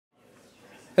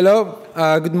Hello,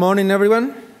 good morning,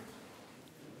 everyone.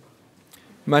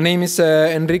 My name is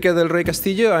Enrique del Rey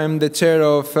Castillo. I'm the chair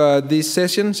of this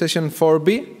session, session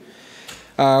 4B.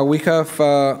 We have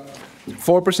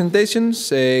 4 presentations,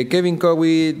 Kevin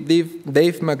Cowie,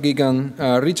 Dave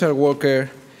McGuigan, Richard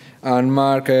Walker, and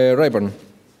Mark Ryburn.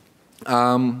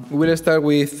 We'll start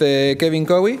with Kevin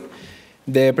Cowie.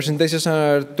 The presentations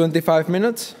are 25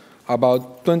 minutes,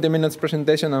 about 20 minutes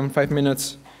presentation and 5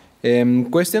 minutes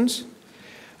questions.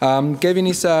 Kevin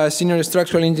is a senior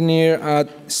structural engineer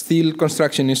at Steel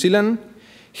Construction New Zealand.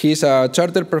 He's a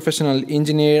chartered professional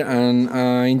engineer and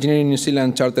Engineering New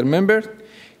Zealand charter member.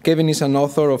 Kevin is an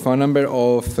author of a number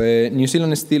of New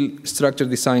Zealand steel structure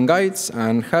design guides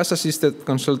and has assisted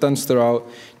consultants throughout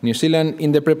New Zealand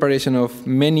in the preparation of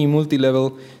many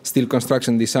multi-level steel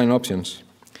construction design options.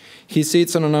 He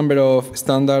sits on a number of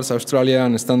Standards Australia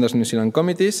and Standards New Zealand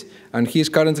committees, and he is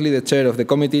currently the chair of the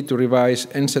committee to revise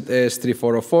NZS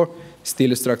 3404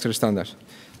 steel structure standards.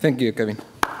 Thank you, Kevin.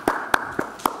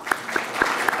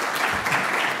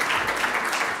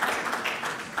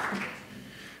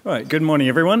 All right, good morning,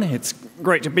 everyone. It's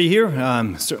great to be here.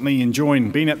 Certainly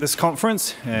enjoying being at this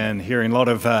conference and hearing a lot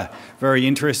of very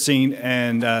interesting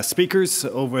speakers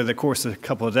over the course of a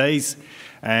couple of days.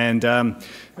 And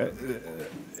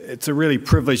it's a really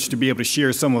privilege to be able to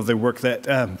share some of the work that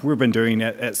we've been doing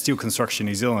at Steel Construction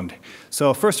New Zealand.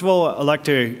 So first of all, I'd like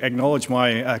to acknowledge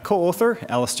my co-author,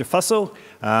 Alistair Fussell.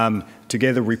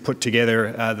 Together we put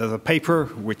together the paper,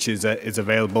 which is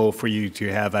available for you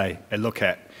to have a look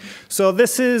at. So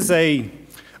this is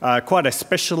quite a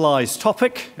specialized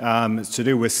topic. It's to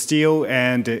do with steel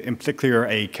and in particular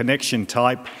a connection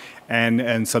type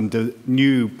and some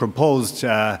new proposed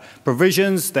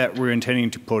provisions that we're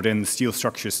intending to put in the Steel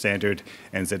Structure Standard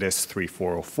NZS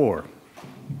 3404.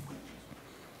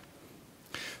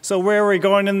 So where are we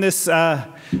going in this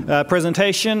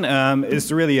presentation?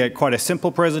 It's really quite a simple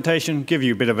presentation, give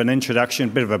you a bit of an introduction,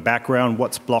 a bit of a background,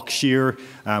 what's block shear,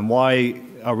 why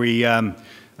are we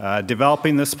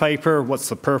developing this paper, what's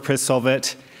the purpose of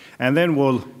it, and then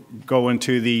we'll go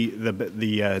into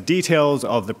the details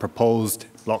of the proposed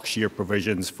block shear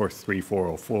provisions for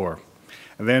 3404.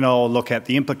 And then I'll look at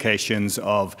the implications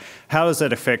of how does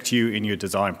that affect you in your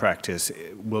design practice.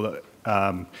 Will it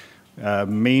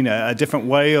mean a different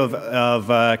way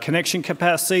of connection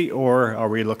capacity, or are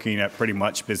we looking at pretty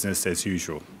much business as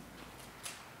usual?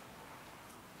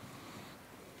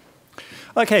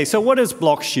 Okay, so what is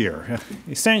block shear?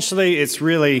 Essentially,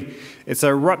 it's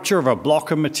a rupture of a block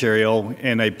of material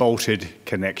in a bolted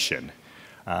connection.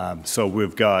 So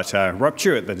we've got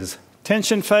rupture at the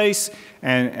tension face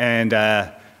and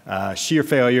shear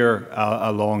failure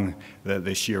along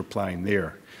the shear plane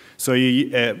there. So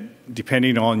you,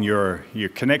 depending on your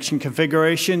connection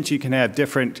configurations, you can have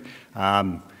different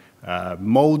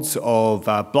modes of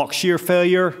block shear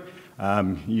failure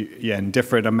and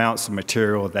different amounts of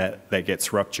material that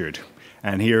gets ruptured.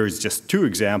 And here is just 2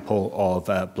 examples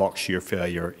of block shear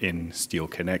failure in steel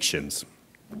connections.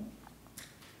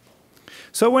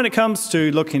 So when it comes to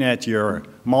looking at your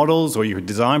models or your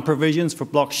design provisions for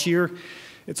block shear,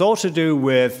 it's all to do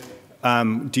with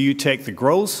do you take the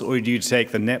gross or do you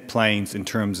take the net planes in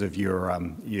terms of your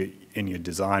in your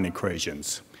design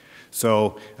equations.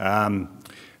 So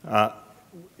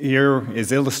here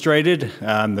is illustrated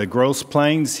the gross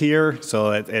planes here.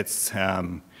 So it's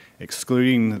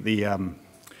excluding the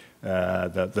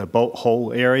bolt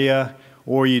hole area,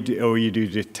 or you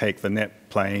do take the net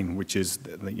plane, which is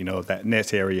that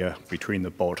net area between the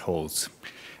bolt holes.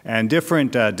 And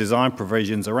different design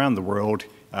provisions around the world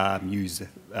use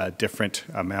different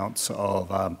amounts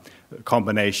of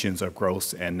combinations of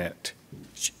gross and net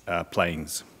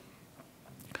planes.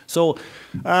 So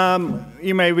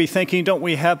you may be thinking, don't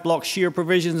we have block shear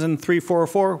provisions in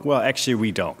 3404? Well, actually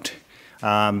we don't.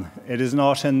 It is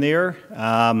not in there.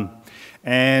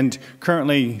 And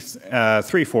currently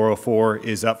 3404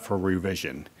 is up for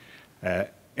revision.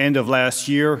 End of last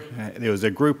year, there was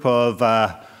a group of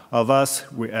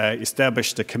us, we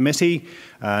established a committee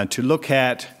to look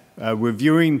at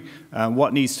reviewing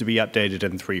what needs to be updated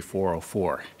in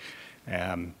 3404.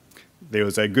 There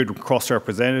was a good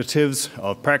cross-representatives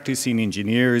of practicing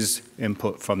engineers,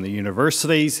 input from the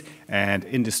universities and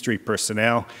industry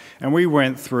personnel, and we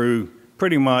went through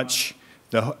pretty much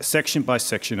the section by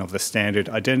section of the standard,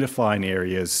 identifying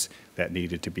areas that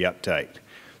needed to be updated.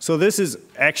 So this is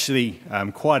actually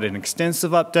quite an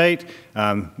extensive update.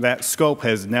 That scope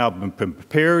has now been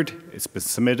prepared, it's been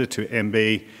submitted to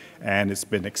MB, and it's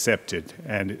been accepted,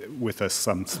 and with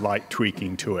some slight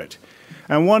tweaking to it.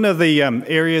 And one of the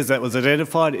areas that was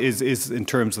identified is in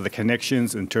terms of the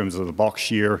connections, in terms of the block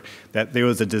shear, that there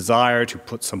was a desire to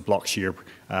put some block shear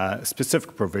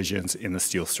specific provisions in the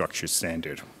steel structures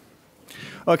standard.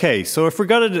 Okay, so if we've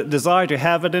got a desire to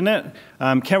have it in it,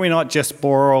 can we not just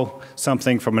borrow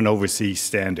something from an overseas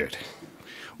standard?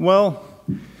 Well,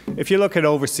 if you look at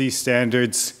overseas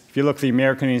standards, if you look at the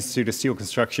American Institute of Steel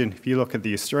Construction, if you look at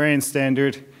the Australian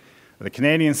standard, the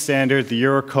Canadian standard, the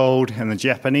Eurocode, and the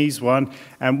Japanese one,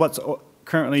 and what's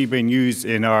currently being used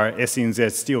in our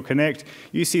SCNZ Steel Connect,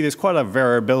 you see there's quite a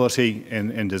variability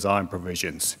in design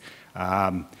provisions.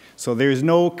 So there's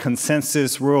no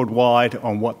consensus worldwide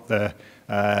on what the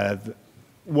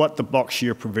block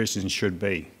shear provisions should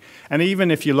be. And even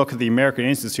if you look at the American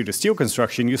Institute of Steel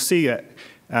Construction, you'll see that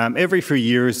every few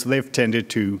years they've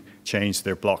tended to change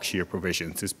their block shear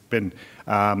provisions. It's been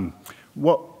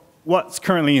what's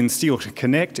currently in Steel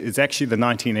Connect is actually the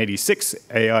 1986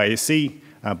 AISC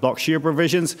block shear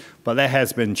provisions, but that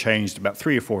has been changed about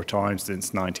 3 or 4 times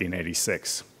since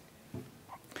 1986.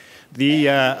 The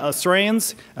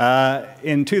Australians,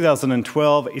 in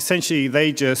 2012, essentially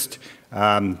they just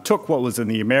took what was in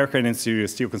the American Institute of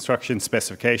Steel Construction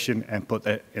specification and put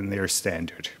that in their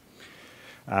standard.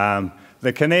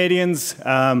 The Canadians,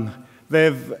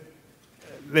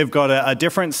 they've got a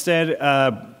different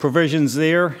provisions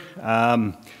there,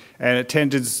 and it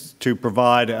tends to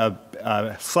provide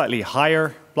a slightly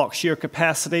higher block shear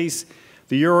capacities.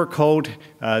 The Eurocode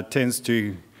tends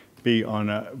to be on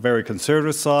a very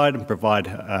conservative side and provide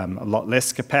a lot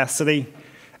less capacity,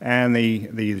 and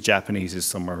the Japanese is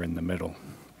somewhere in the middle.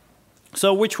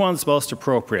 So which one's most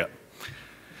appropriate?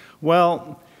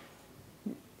 Well,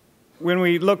 when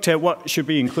we looked at what should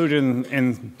be included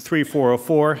in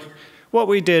 3404, what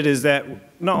we did is that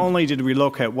not only did we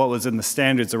look at what was in the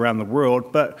standards around the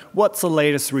world, but what's the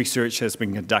latest research has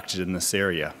been conducted in this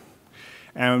area.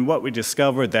 And what we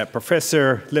discovered that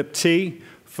Professor Lipti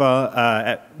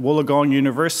at Wollongong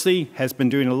University has been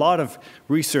doing a lot of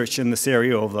research in this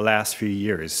area over the last few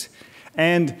years.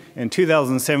 And in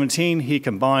 2017, he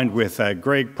combined with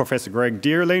Professor Greg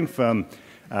Deerling from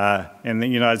in the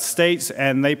United States,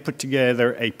 and they put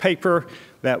together a paper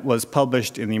that was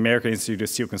published in the American Institute of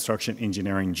Steel Construction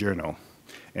Engineering Journal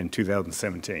in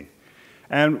 2017.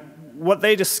 And when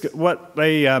they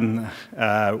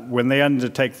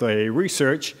undertake the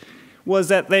research was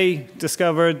that they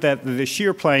discovered that the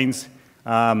shear planes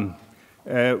lie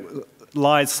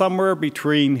somewhere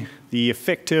between the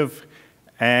effective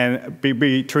and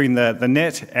between the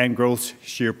net and gross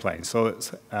shear plane. So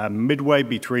it's midway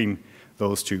between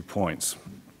those 2 points.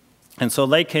 And so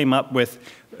they came up with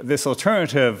this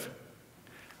alternative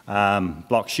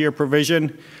block shear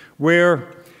provision where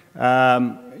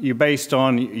you based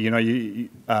on,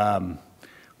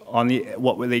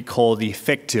 what they call the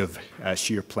effective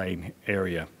shear plane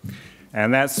area.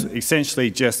 And that's essentially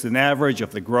just an average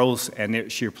of the gross and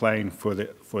net shear plane for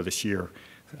the shear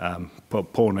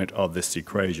component of this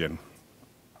equation.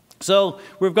 So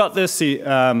we've got this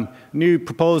new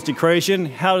proposed equation.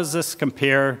 How does this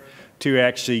compare to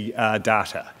actually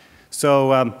data?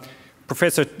 So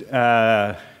Professor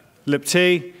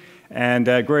Lipti and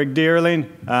Greg Deerling,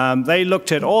 they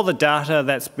looked at all the data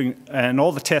that's been, and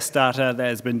all the test data that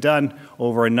has been done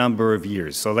over a number of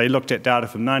years. So they looked at data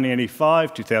from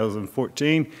 1985,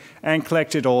 2014, and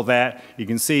collected all that. You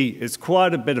can see it's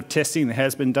quite a bit of testing that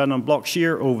has been done on block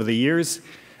shear over the years.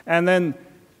 And then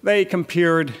they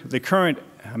compared the current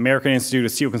American Institute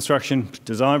of Steel Construction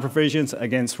design provisions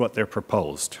against what they're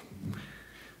proposed.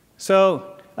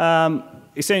 So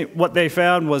essentially what they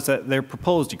found was that their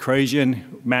proposed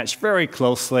equation matched very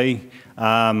closely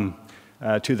to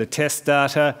the test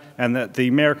data, and that the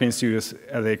American Institute,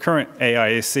 the current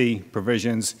AISC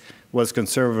provisions was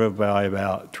conservative by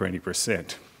about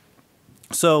 20%.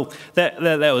 So that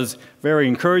was very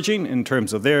encouraging in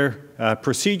terms of their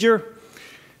procedure.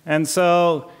 And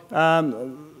so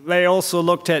they also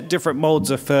looked at different modes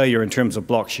of failure in terms of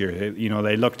block shear.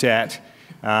 They looked at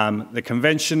the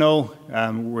conventional,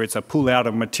 where it's a pull out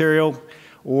of material,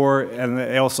 and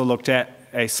they also looked at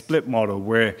a split model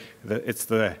where it's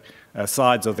the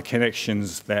sides of the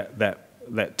connections that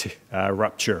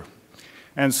rupture.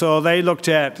 And so they looked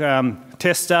at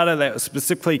test data that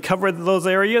specifically covered those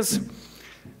areas,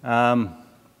 and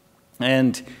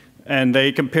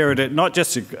they compared it not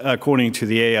just according to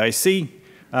the AIC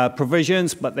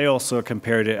provisions, but they also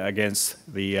compared it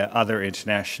against the other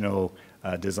international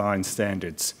design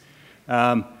standards.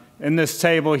 In this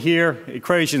table here,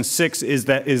 equation 6 is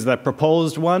the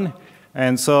proposed one,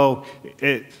 and so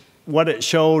what it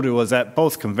showed was that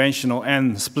both conventional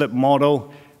and split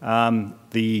model,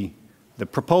 the the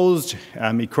proposed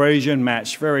equation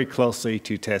matched very closely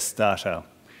to test data.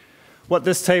 What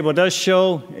this table does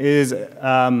show is,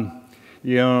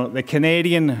 the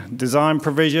Canadian design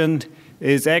provision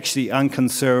is actually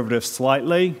unconservative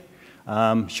slightly.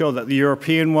 Show that the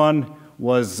European one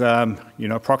was,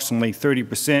 approximately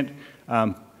 30%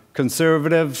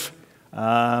 conservative,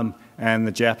 and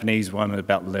the Japanese one at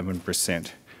about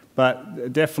 11%.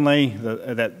 But definitely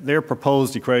that their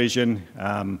proposed equation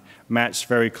matched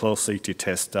very closely to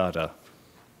test data.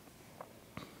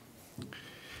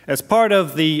 As part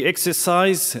of the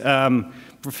exercise,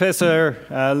 Professor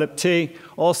Lipti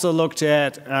also looked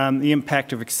at the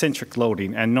impact of eccentric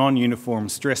loading and non-uniform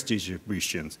stress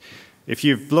distributions. If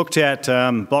you've looked at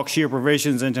block shear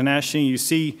provisions internationally, you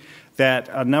see that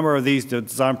a number of these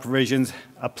design provisions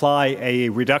apply a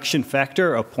reduction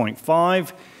factor of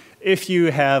 0.5 if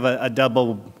you have a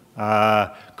double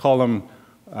column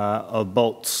of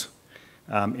bolts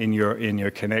in your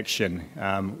connection,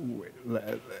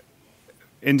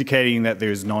 indicating that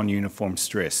there's non-uniform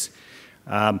stress.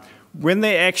 When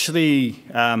they actually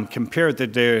compared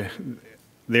their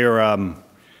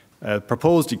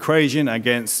proposed equation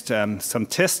against some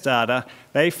test data,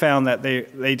 they found that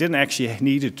they didn't actually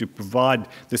needed to provide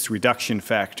this reduction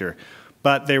factor,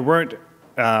 but they weren't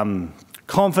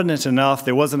confident enough,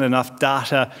 there wasn't enough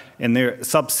data in their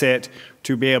subset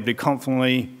to be able to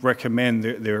confidently recommend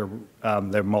their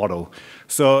model.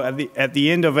 So at the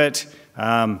end of it,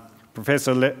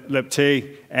 Professor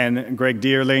Lipti and Greg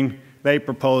Deerling, they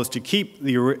proposed to keep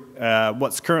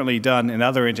what's currently done in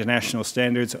other international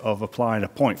standards of applying a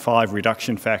 0.5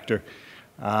 reduction factor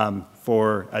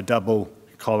for a double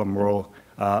column row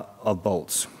of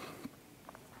bolts.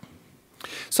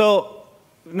 So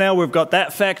now we've got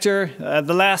that factor.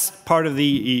 The last part of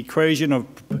the equation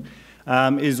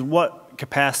is what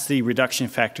capacity reduction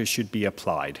factor should be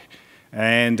applied.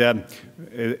 And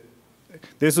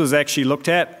this was actually looked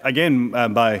at, again,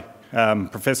 by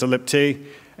Professor Lipti,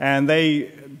 and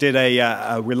they did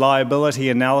a reliability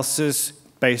analysis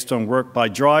based on work by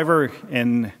Driver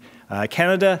in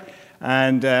Canada,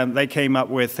 and they came up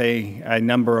with a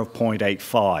number of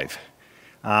 0.85.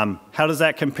 How does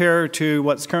that compare to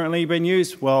what's currently been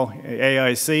used? Well,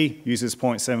 AIC uses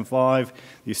 0.75.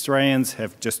 The Australians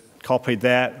have just copied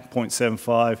that,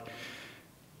 0.75.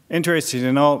 Interesting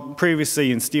to note,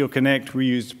 previously in Steel Connect, we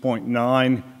used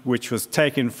 0.9, which was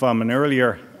taken from an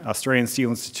earlier Australian Steel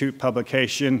Institute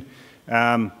publication.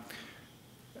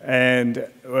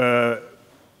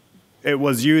 It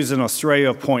was used in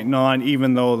Australia 0.9,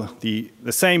 even though the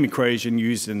same equation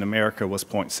used in America was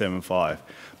 0.75.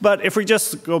 But if we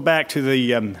just go back to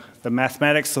the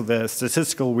mathematics of the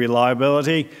statistical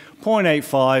reliability,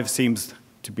 0.85 seems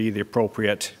to be the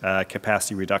appropriate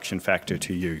capacity reduction factor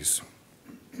to use.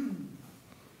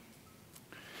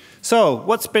 So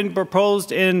what's been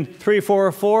proposed in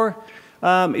 3404?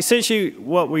 Essentially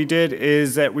what we did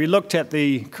is that we looked at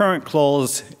the current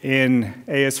clause in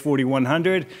AS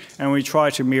 4100 and we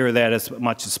tried to mirror that as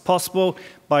much as possible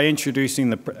by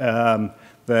introducing the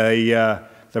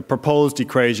proposed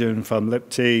equation from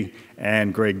Lipti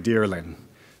and Greg Deerling.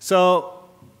 So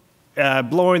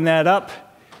blowing that up,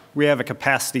 we have a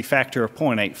capacity factor of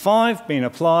 0.85 being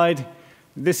applied.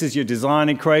 This is your design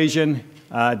equation,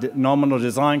 nominal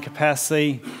design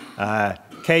capacity.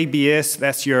 KBS,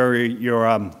 that's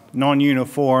your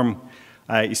non-uniform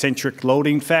eccentric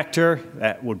loading factor.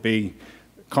 That would be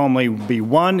commonly be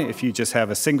 1 if you just have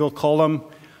a single column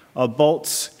of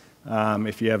bolts.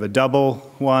 If you have a double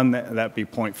one, that'd be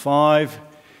 0.5.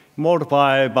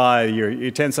 Multiply by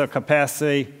your tensile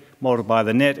capacity, multiply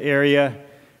the net area,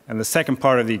 and the second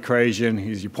part of the equation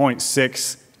is your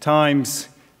 0.6 times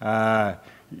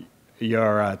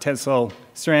your tensile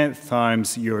strength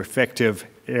times your effective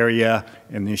area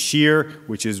in the shear,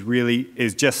 which is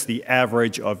just the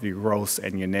average of your gross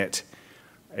and your net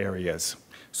areas.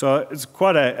 So it's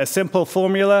quite a simple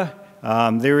formula.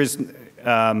 And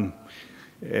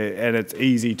it's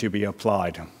easy to be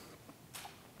applied.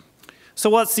 So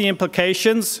what's the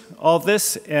implications of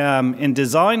this in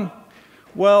design?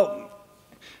 Well,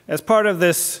 as part of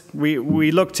this,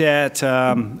 we looked at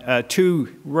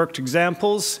 2 worked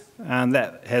examples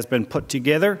that has been put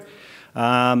together.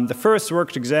 The first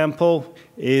worked example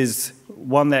is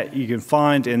one that you can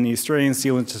find in the Australian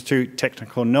Steel Institute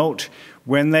technical note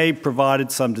when they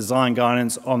provided some design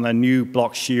guidance on the new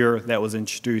block shear that was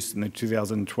introduced in the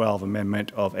 2012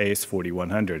 amendment of AS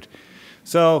 4100.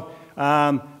 So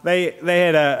they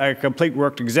had a complete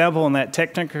worked example in that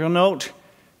technical note,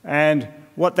 and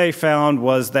what they found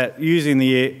was that using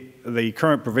the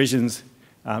current provisions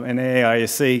in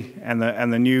AISC and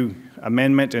the new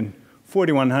amendment in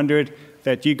 4100,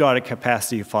 that you got a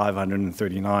capacity of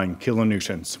 539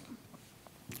 kilonewtons.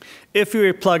 If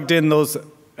you plugged in those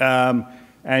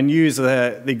and use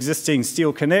the existing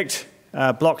Steel Connect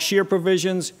block shear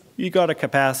provisions, you got a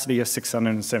capacity of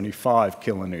 675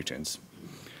 kilonewtons.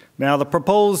 Now, the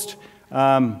proposed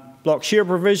block shear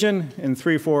provision in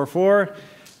 344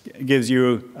 gives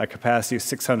you a capacity of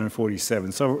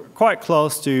 647, so quite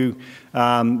close to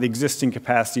the existing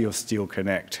capacity of Steel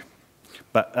Connect,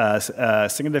 but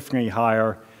significantly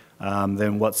higher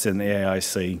than what's in the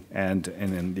AIC and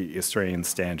in the Australian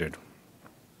standard.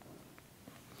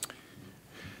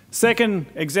 Second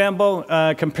example,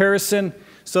 comparison.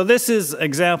 So this is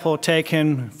example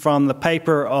taken from the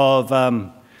paper of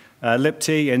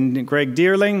Lipty and Greg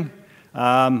Deerling.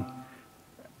 And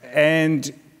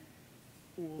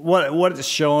what it's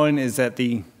showing is that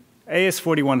the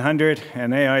AS4100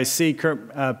 and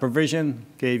AIC provision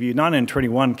gave you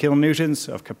 921 kilonewtons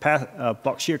of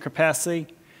block shear capacity.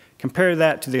 Compare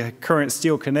that to the current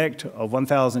Steel Connect of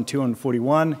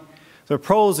 1,241. The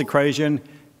proposed equation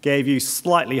gave you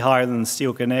slightly higher than the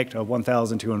Steel Connect of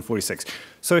 1,246.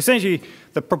 So essentially,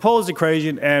 the proposed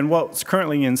equation and what's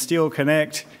currently in Steel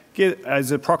Connect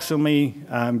as approximately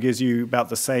gives you about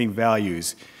the same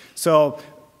values. So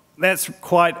that's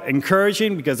quite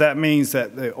encouraging because that means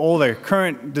that all the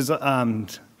current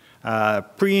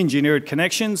pre-engineered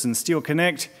connections in Steel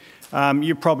Connect,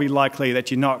 you're probably likely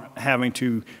that you're not having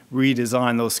to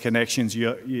redesign those connections.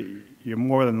 You're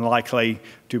more than likely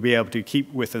to be able to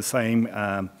keep with the same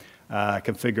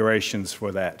configurations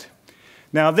for that.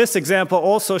 Now, this example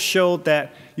also showed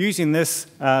that using this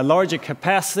larger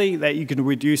capacity that you can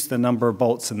reduce the number of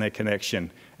bolts in the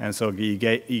connection. And so you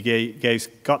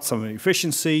got some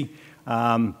efficiency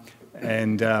in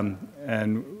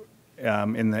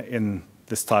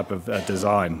this type of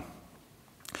design.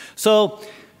 So,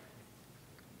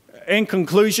 in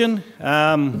conclusion,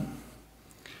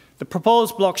 the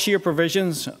proposed block shear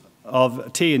provisions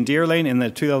of T and Deerling in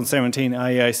the 2017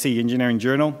 IAIC Engineering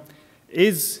Journal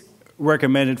is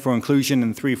recommended for inclusion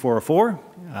in 344.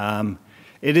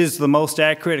 It is the most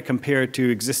accurate compared to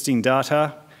existing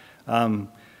data, and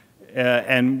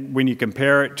when you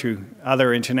compare it to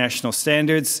other international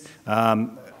standards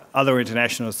don't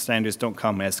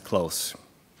come as close.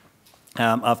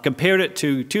 I've compared it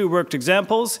to two worked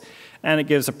examples, and it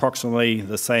gives approximately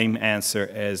the same answer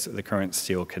as the current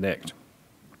Steel Connect.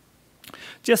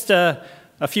 Just a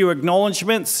few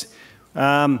acknowledgements.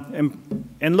 In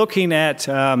looking at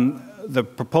the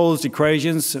proposed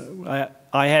equations,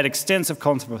 I had extensive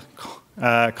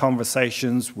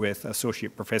conversations with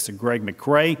Associate Professor Greg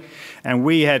McRae, and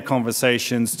we had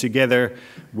conversations together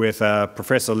with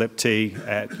Professor Lipty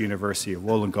at University of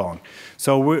Wollongong.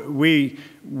 So we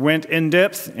went in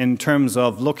depth in terms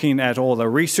of looking at all the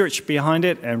research behind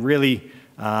it and really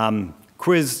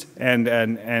quizzed and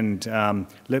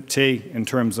Lipty in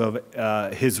terms of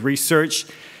his research.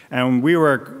 And we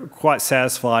were quite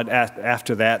satisfied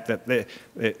after that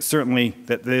certainly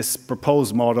that this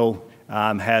proposed model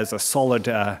has a solid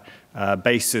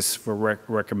basis for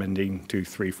recommending to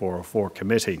 3404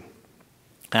 committee.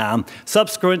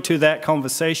 Subsequent to that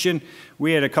conversation,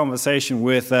 we had a conversation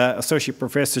with Associate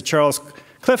Professor Charles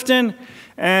Clifton,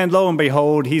 and lo and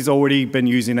behold, he's already been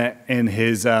using it in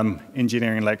his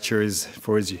engineering lectures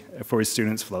for his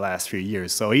students for the last few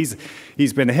years. So he's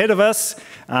been ahead of us,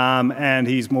 and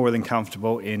he's more than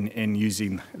comfortable in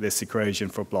using this equation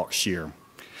for block shear.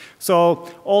 So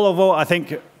all of all, I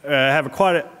think have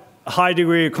quite a high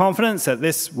degree of confidence that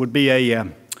this would be a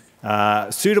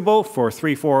suitable for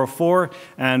 3404,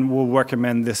 and we'll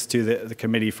recommend this to the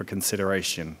committee for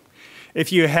consideration.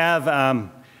 If you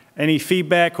have any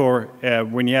feedback or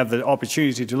when you have the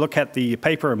opportunity to look at the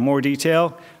paper in more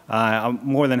detail, I'm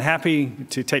more than happy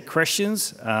to take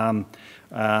questions and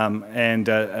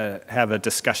have a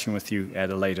discussion with you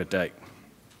at a later date.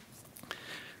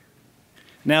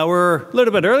 Now we're a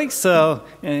little bit early, so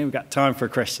we've got time for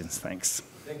questions. Thanks.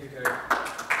 Thank you, Kerry.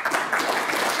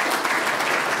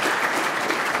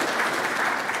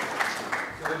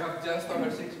 So we have just over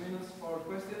 6 minutes for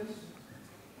questions.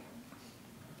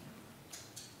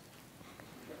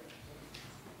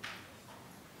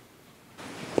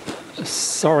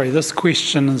 Sorry, this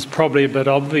question is probably a bit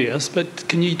obvious, but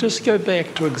can you just go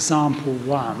back to example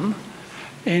 1?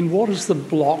 And what is the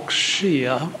block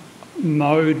shear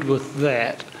mode with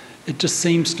that? It just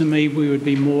seems to me we would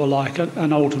be more like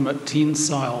an ultimate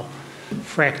tensile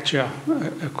fracture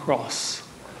across.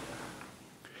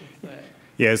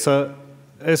 Yeah, so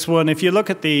this one, if you look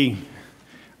at the,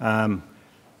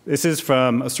 this is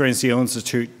from Australian Steel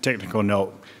Institute technical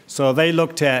note. So they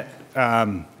looked at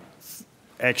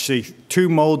actually 2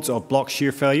 modes of block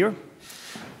shear failure.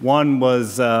 One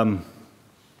was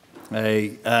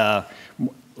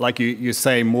like you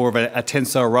say, more of a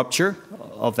tensile rupture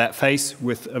of that face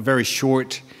with a very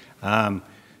short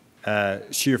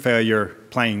shear failure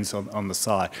planes on the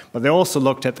side. But they also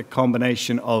looked at the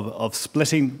combination of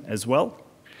splitting as well.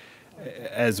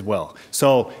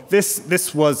 So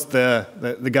this was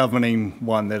the governing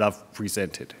one that I've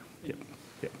presented. Yep.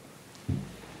 Yep.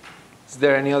 Is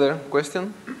there any other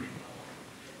question?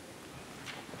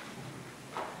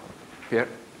 Pierre?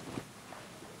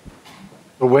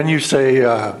 When you say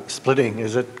splitting,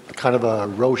 is it kind of a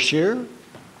row shear?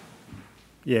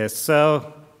 Yes,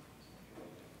 so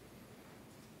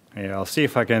yeah, I'll see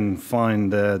if I can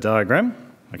find the diagram.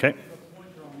 Okay.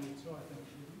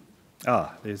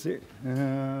 Ah, there's it.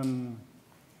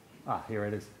 Here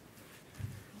it is.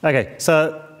 Okay,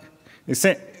 so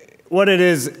what it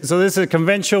is, so this is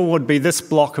conventional would be this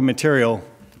block of material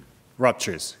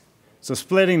ruptures. So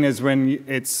splitting is when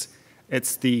it's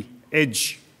the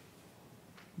edge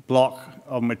block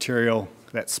of material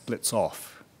that splits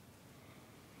off.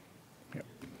 Yep.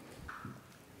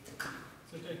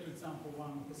 So take example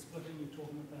one, the splitting you're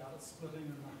talking about, it's splitting in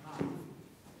the half,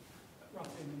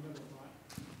 roughly in the middle, right?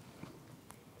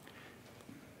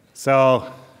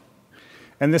 So,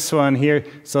 and this one here,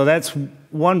 so that's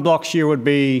one block shear would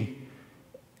be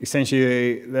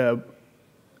essentially the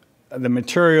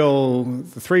material,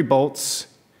 the 3 bolts,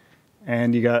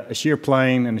 and you got a shear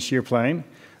plane and a shear plane.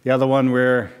 The other one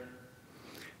where,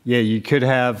 yeah, you could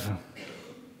have,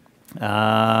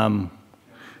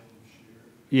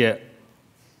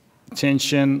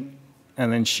 tension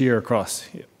and then shear across.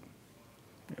 Yep.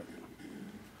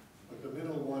 But the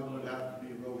middle one would have to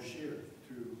be row shear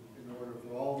in order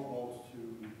for all the bolts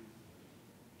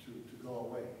to go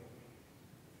away.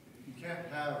 You can't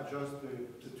have just the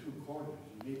 2 corners.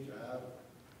 You need to have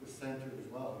the center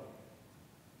as well.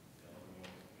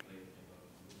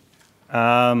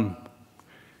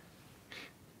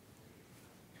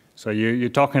 So you're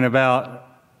talking about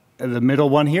the middle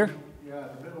one here? Yeah,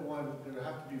 the middle one, there would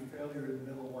have to be failure in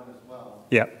the middle one as well.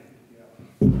 Yeah.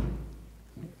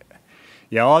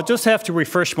 Yeah, I'll just have to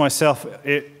refresh myself.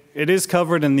 It is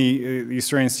covered in the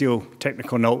Australian Steel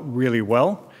technical note really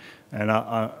well, and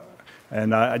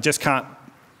I just can't,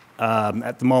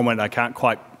 at the moment, I can't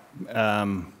quite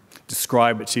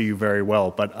describe it to you very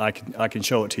well, but I can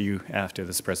show it to you after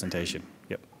this presentation.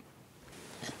 Yep.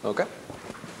 Okay.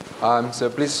 So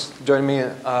please join me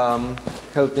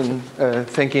helping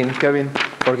thanking Kevin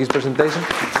for his presentation.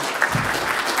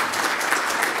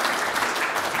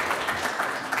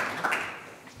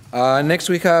 Next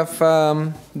we have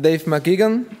Dave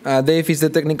McGuigan. Dave is the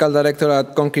technical director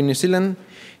at Cowie, New Zealand.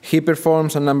 He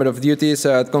performs a number of duties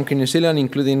at Cowie, New Zealand,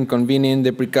 including convening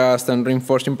the precast and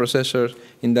reinforcing processor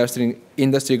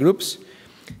industry groups.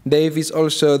 Dave is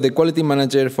also the quality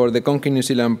manager for the Cowie, New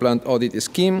Zealand plant audit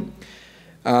scheme.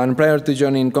 And prior to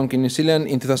joining Cowie, New Zealand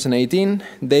in 2018,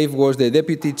 Dave was the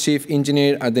deputy chief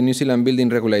engineer at the New Zealand Building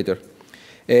Regulator.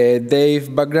 Dave's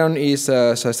background is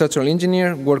as a structural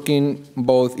engineer, working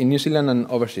both in New Zealand and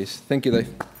overseas. Thank you, Dave.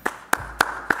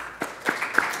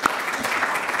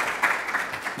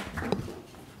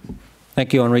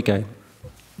 Thank you, Enrique.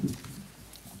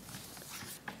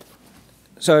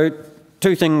 So,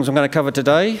 2 things I'm going to cover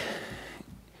today.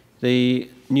 The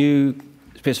new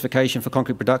specification for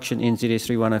concrete production, NZS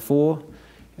 3104,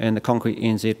 and the concrete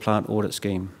NZ plant audit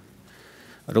scheme.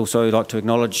 I'd also like to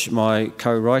acknowledge my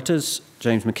co-writers,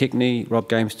 James McKechnie, Rob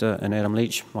Gamester, and Adam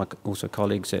Leach, my also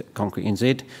colleagues at Concrete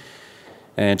NZ.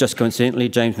 And just coincidentally,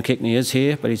 James McKechnie is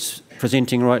here, but he's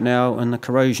presenting right now in the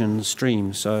corrosion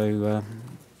stream. So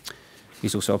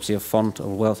he's also obviously a font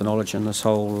of wealth and knowledge in this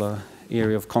whole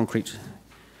area of concrete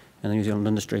in the New Zealand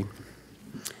industry.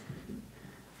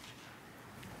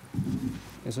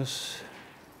 Is this?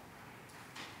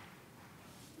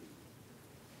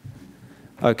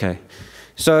 Okay.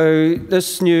 So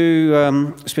this new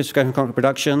specification of concrete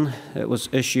production, it was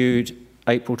issued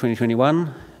April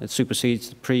 2021. It supersedes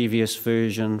the previous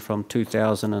version from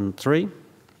 2003.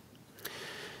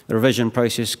 The revision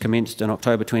process commenced in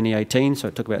October 2018, so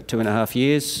it took about 2.5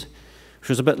 years, which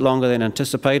was a bit longer than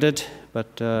anticipated,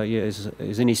 but yeah,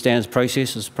 as any standards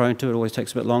process is prone to, it always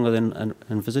takes a bit longer than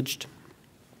envisaged.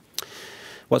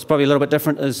 What's probably a little bit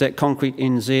different is that Concrete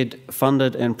NZ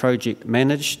funded and project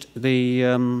managed the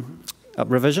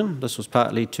revision. This was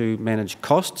partly to manage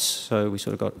costs, so we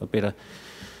sort of got a better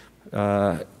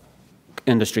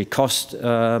industry cost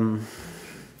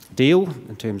deal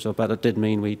in terms of, but it did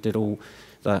mean we did all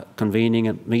the convening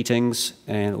and meetings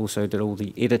and also did all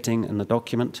the editing in the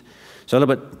document. So a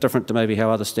little bit different to maybe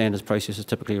how other standards processes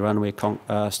typically run, where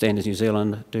Standards New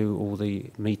Zealand do all the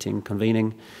meeting,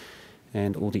 convening,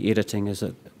 and all the editing as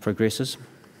it progresses.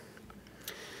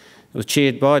 It was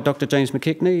chaired by Dr. James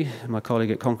McKechnie, my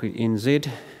colleague at Concrete NZ,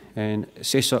 and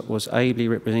SESOC was ably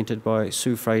represented by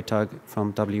Sue Freitag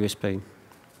from WSP.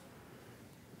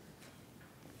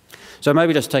 So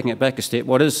maybe just taking it back a step,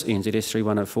 what is NZS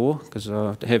 3104? Because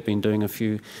I have been doing a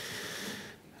few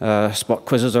spot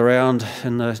quizzes around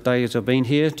in the days I've been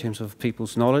here in terms of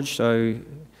people's knowledge. So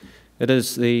it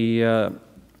is the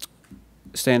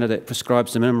standard that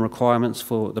prescribes the minimum requirements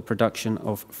for the production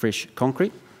of fresh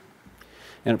concrete,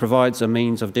 and it provides a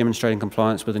means of demonstrating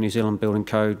compliance with the New Zealand Building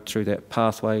Code through that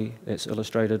pathway that's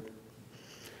illustrated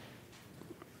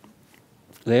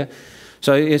there.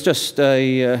 So it's just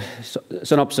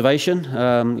it's an observation. So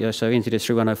NZS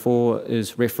 3104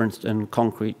 is referenced in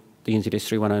concrete, the NZS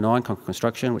 3109, concrete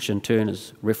construction, which in turn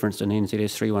is referenced in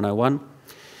NZS 3101.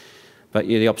 But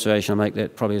yeah, the observation I make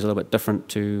that probably is a little bit different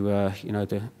to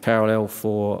the parallel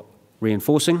for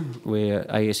reinforcing, where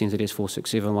AS/NZS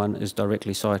 4671 is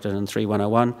directly cited in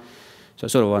 3101. So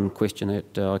it's sort of one question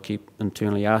that I keep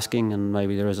internally asking, and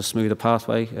maybe there is a smoother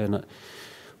pathway, and it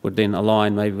would then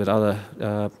align maybe with other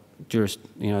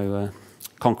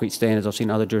concrete standards. I've seen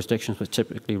other jurisdictions which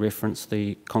typically reference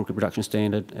the concrete production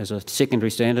standard as a secondary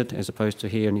standard, as opposed to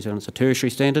here in New Zealand it's a tertiary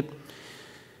standard.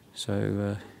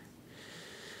 So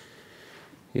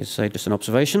yes, so just an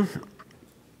observation.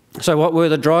 So what were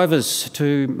the drivers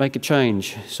to make a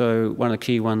change? So one of the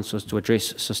key ones was to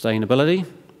address sustainability.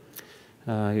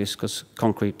 Yes, because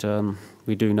concrete,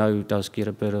 we do know, does get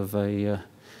a bit of a,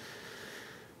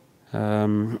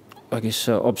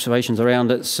 observations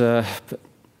around its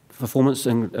performance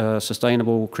and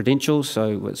sustainable credentials,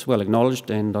 so it's well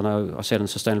acknowledged. And I know I sat in a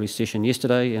sustainability session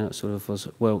yesterday, and it sort of was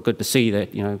good to see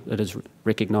that it is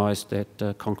recognised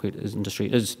that concrete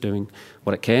industry is doing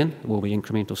what it can. There will be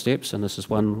incremental steps, and this is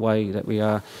one way that we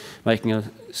are making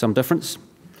some difference.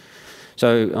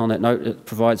 So on that note, it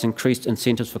provides increased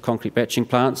incentives for concrete batching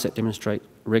plants that demonstrate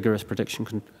rigorous production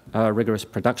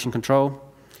control.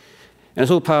 And it's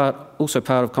also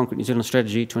part of Concrete New Zealand's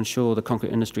strategy to ensure the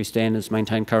concrete industry standards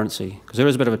maintain currency, because there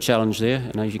is a bit of a challenge there.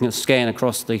 You can scan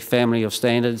across the family of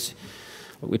standards.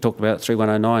 We talked about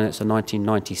 3109, it's a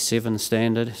 1997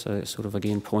 standard, so it's sort of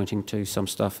again pointing to some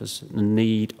stuff as in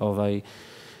need of a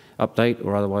update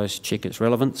or otherwise check its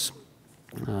relevance.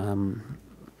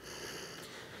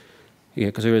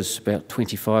 Because there is about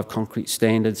 25 concrete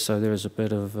standards, so there is a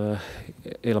bit of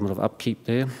element of upkeep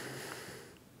there.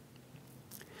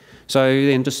 So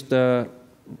then just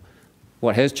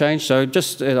what has changed. So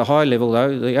just at a high level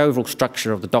though, the overall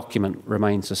structure of the document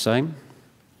remains the same.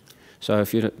 So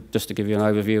if you just to give you an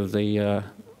overview of the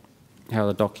how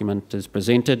the document is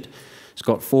presented, it's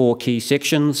got 4 key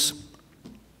sections.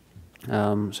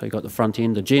 So you've got the front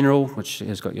end, the general, which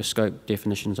has got your scope,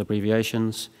 definitions,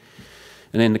 abbreviations.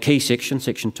 And then the key section,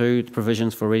 section 2, the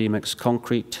provisions for ready-mix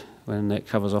concrete, and that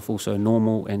covers off also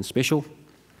normal and special.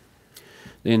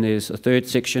 Then there's a third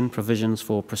section, provisions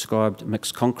for prescribed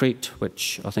mixed concrete,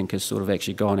 which I think has sort of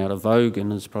actually gone out of vogue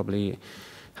and is probably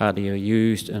hardly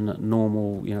used in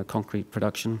normal concrete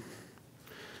production.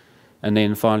 And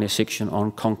then finally a section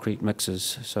on concrete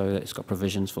mixes, so it's got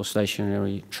provisions for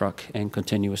stationary, truck and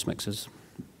continuous mixes.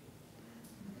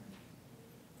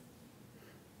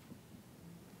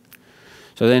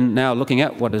 So then now looking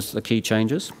at what is the key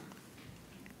changes.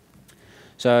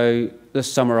 So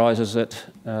this summarises it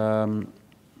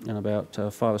in about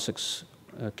 5 or 6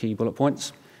 key bullet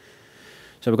points.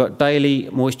 So we've got daily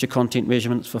moisture content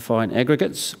measurements for fine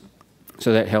aggregates.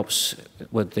 So that helps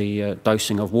with the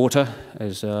dosing of water,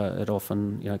 as it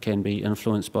often can be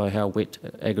influenced by how wet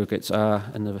aggregates are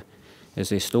as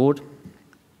they're stored.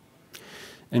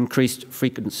 Increased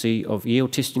frequency of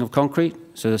yield testing of concrete.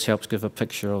 So this helps give a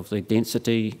picture of the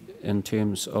density in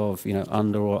terms of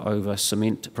under or over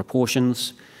cement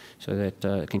proportions, so that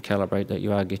it can calibrate that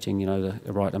you are getting the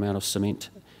right amount of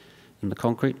cement in the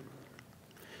concrete.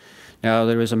 Now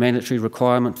there is a mandatory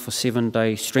requirement for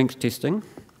 7-day strength testing.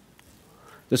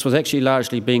 This was actually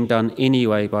largely being done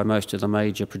anyway by most of the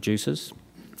major producers,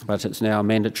 but it's now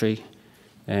mandatory,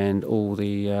 and all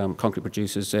the concrete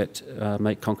producers that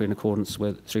make concrete in accordance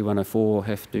with 3104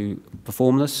 have to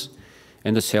perform this,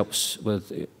 and this helps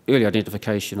with early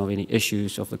identification of any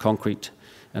issues of the concrete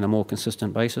on a more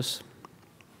consistent basis.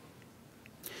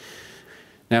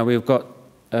 Now we've got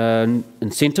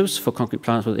incentives for concrete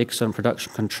plants with excellent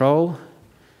production control,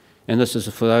 and this is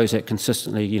for those that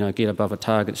consistently get above a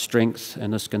target strength,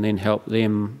 and this can then help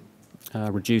them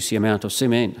reduce the amount of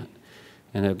cement,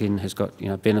 and again has got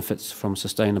benefits from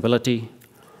sustainability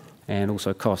and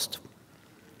also cost.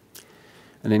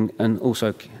 And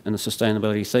also in the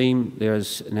sustainability theme, there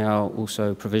is now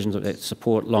also provisions that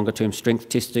support longer-term strength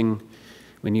testing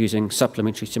when using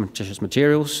supplementary cementitious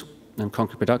materials in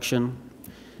concrete production,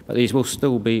 but these will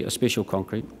still be a special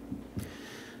concrete.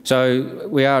 So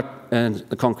we are, and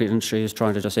the concrete industry is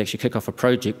trying to just actually kick off a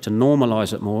project to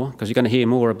normalise it more, because you're going to hear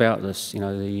more about this,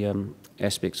 the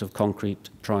aspects of concrete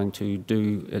trying to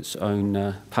do its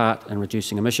own part in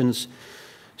reducing emissions.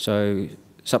 So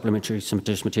supplementary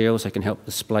cementitious materials, they can help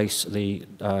displace the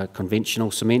conventional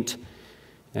cement,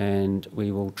 and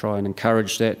we will try and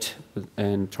encourage that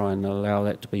and try and allow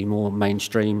that to be more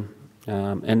mainstream.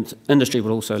 And industry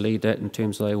will also lead that in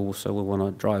terms of they also will want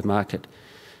to drive market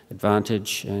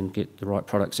advantage and get the right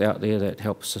products out there that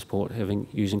help support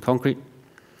using concrete.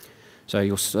 So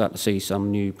you'll start to see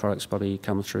some new products probably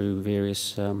come through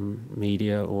various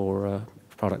media or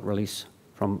product release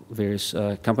from various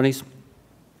companies.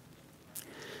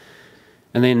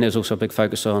 And then there's also a big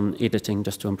focus on editing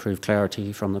just to improve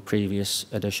clarity from the previous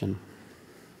edition.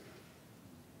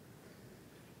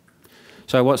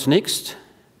 So what's next?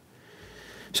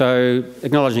 So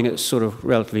acknowledging it's sort of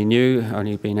relatively new,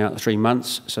 only been out 3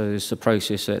 months, so there's the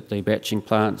process that the batching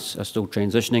plants are still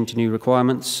transitioning to new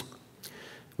requirements.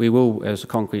 We will, as a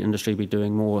concrete industry, be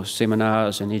doing more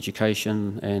seminars and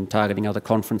education and targeting other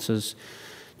conferences,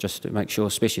 just to make sure,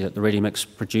 especially that the ready-mix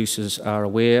producers are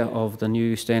aware of the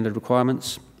new standard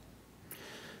requirements.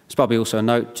 It's probably also a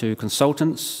note to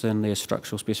consultants and their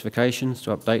structural specifications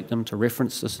to update them to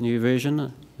reference this new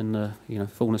version in the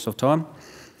fullness of time,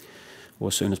 or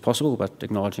as soon as possible, but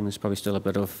acknowledging there's probably still a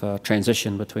bit of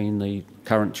transition between the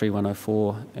current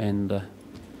 3104 and the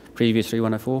previous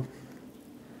 3104.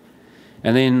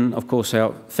 And then, of course, how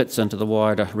it fits into the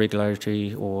wider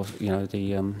regulatory or,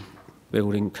 the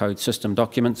building code system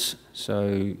documents.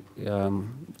 So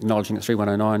acknowledging that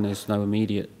 3109, there's no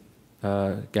immediate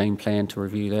game plan to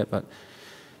review that, but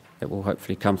it will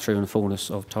hopefully come through in the fullness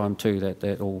of time too,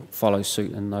 that all follows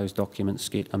suit and those documents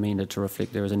get amended to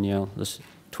reflect there is in this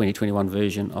 2021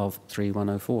 version of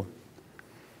 3104.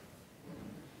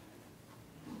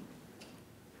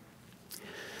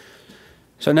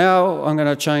 So now I'm going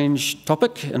to change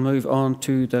topic and move on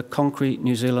to the Concrete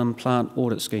New Zealand Plant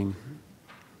Audit Scheme.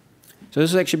 So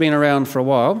this has actually been around for a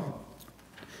while.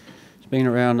 It's been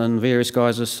around in various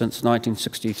guises since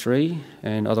 1963,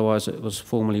 and otherwise it was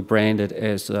formally branded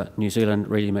as the New Zealand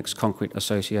Ready-Mix Concrete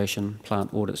Association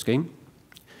Plant Audit Scheme,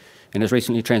 and has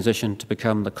recently transitioned to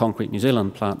become the Concrete New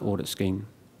Zealand Plant Audit Scheme.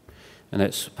 And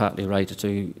that's partly related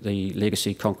to the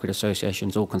legacy concrete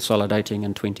associations all consolidating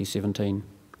in 2017.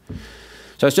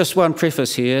 So it's just one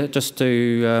preface here, just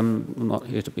to, I'm not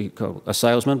here to be called a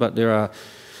salesman, but there are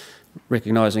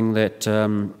recognising that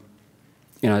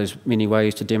there's many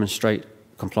ways to demonstrate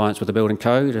compliance with the building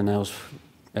code, and I was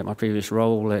at my previous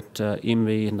role at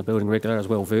MBIE in the building regulator, I was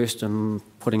well versed in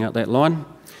putting out that line.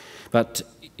 But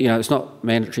it's not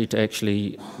mandatory to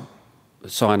actually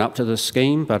sign up to this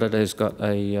scheme, but it has got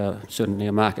certainly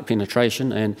a market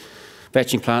penetration, and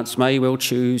batching plants may well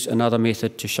choose another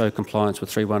method to show compliance with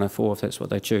 3104 if that's what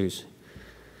they choose.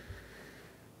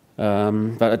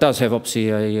 But it does have obviously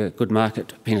a good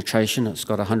market penetration. It's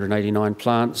got 189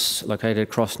 plants located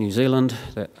across New Zealand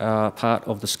that are part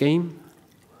of the scheme.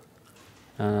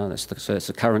 So that's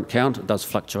the current count. It does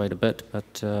fluctuate a bit,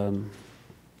 but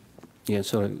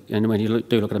and when you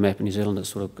do look at a map of New Zealand, it's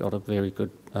sort of got a very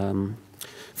good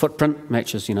footprint,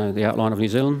 matches the outline of New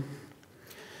Zealand.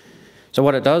 So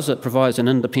what it does, it provides an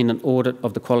independent audit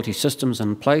of the quality systems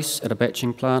in place at a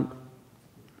batching plant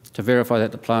to verify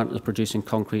that the plant is producing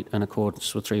concrete in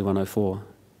accordance with 3104.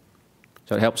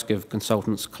 So it helps give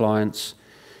consultants, clients,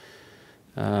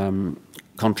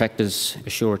 contractors a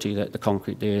surety that the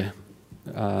concrete they're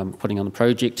putting on the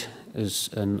project is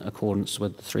in accordance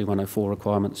with the 3104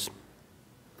 requirements.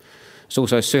 It's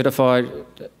also certified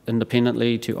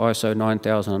independently to ISO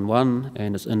 9001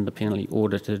 and is independently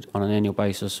audited on an annual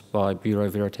basis by Bureau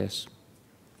Veritas.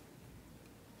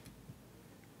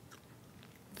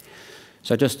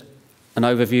 So just an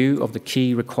overview of the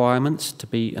key requirements to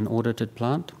be an audited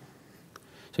plant.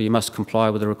 So you must comply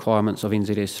with the requirements of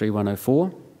NZS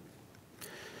 3104.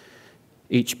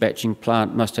 Each batching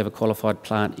plant must have a qualified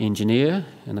plant engineer,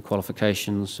 and the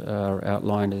qualifications are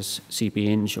outlined as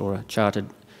CPEng or a Chartered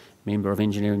Member of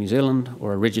Engineering New Zealand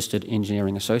or a Registered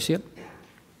Engineering Associate.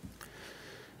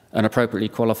 An appropriately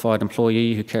qualified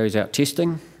employee who carries out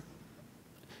testing,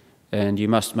 and you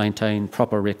must maintain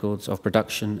proper records of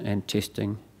production and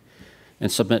testing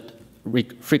and submit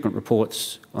frequent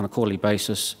reports on a quarterly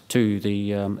basis to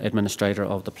the administrator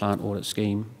of the plant audit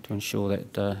scheme to ensure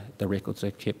that the records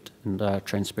are kept and are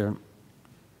transparent.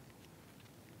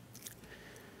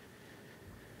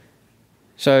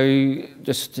 So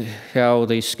just how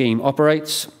the scheme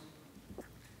operates.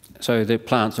 So the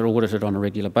plants are audited on a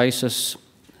regular basis,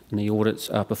 and the audits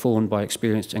are performed by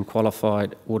experienced and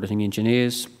qualified auditing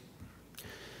engineers.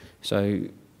 So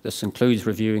this includes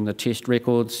reviewing the test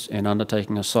records and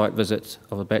undertaking a site visit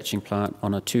of a batching plant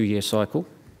on a 2-year cycle.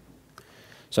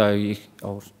 So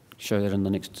I'll show that in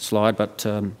the next slide, but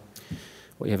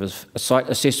what you have is a site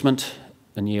assessment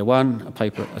in year 1, a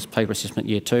paper assessment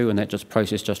year 2, and that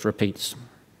process just repeats.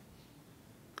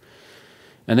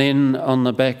 And then on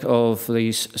the back of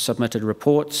these submitted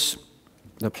reports,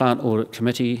 the Plant Audit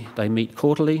Committee, they meet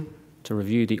quarterly to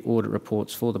review the audit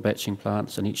reports for the batching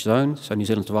plants in each zone. So New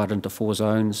Zealand's divided into 4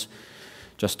 zones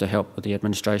just to help with the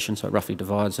administration, so it roughly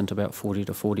divides into about 40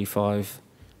 to 45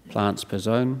 plants per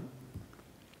zone.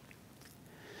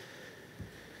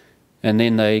 And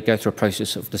then they go through a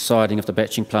process of deciding if the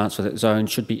batching plants for that zone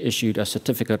should be issued a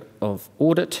certificate of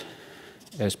audit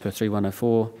as per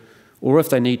 3104, or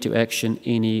if they need to action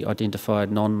any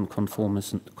identified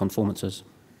non-conformances.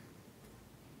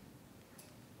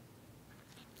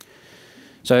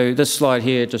 So this slide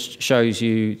here just shows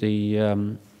you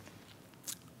the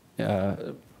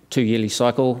 2-yearly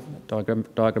cycle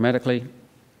diagrammatically.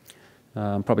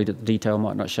 Probably the detail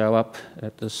might not show up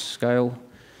at this scale,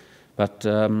 but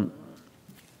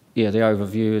yeah, the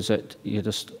overview is that you're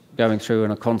just going through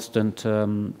in a constant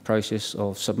process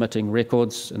of submitting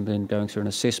records and then going through an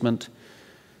assessment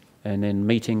and then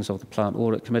meetings of the Plant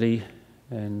Audit Committee.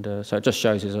 And so it just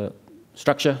shows there's a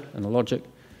structure and a logic.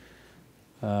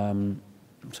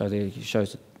 So there it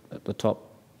shows at the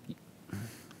top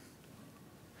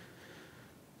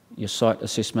your site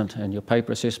assessment and your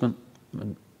paper assessment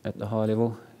at the high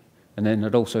level. And then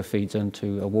it also feeds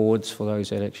into awards for those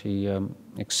that actually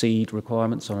exceed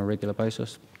requirements on a regular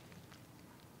basis.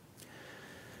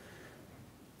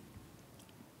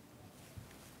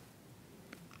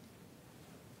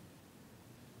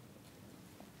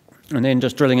 And then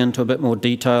just drilling into a bit more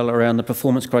detail around the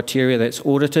performance criteria that's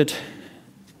audited.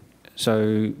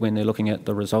 So when they're looking at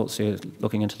the results, they're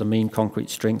looking into the mean concrete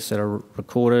strengths that are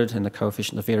recorded and the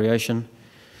coefficient of variation,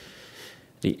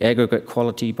 the aggregate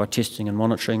quality by testing and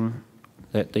monitoring,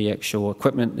 that the actual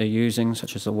equipment they're using,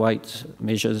 such as the weight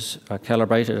measures, are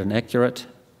calibrated and accurate,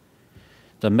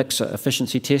 the mixer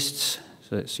efficiency tests,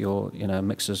 so that's your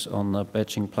mixers on the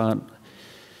batching plant,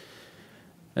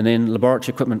 and then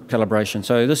laboratory equipment calibration.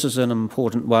 So this is an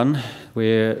important one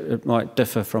where it might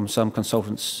differ from some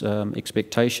consultants'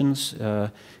 expectations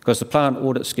because the plant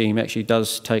audit scheme actually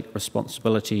does take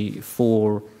responsibility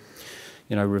for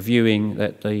reviewing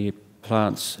that the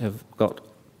plants have got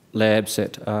labs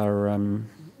that are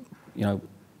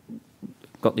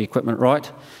got the equipment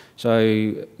right.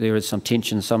 So there is some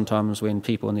tension sometimes when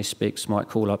people in these specs might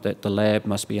call up that the lab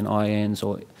must be an IANZ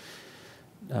or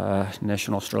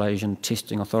National Australasian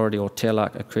Testing Authority or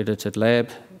TELAC accredited lab,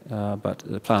 but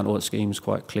the plant audit scheme is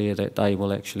quite clear that they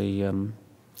will actually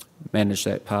manage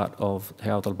that part of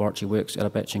how the laboratory works at a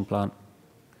batching plant.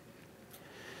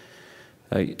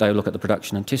 They look at the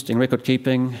production and testing record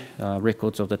keeping,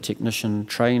 records of the technician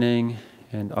training,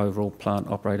 and overall plant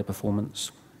operator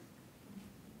performance.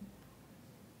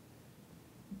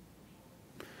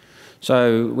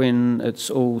 So when it's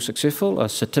all successful, a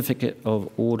certificate of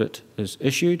audit is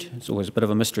issued. It's always a bit of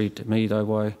a mystery to me, though,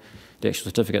 why the actual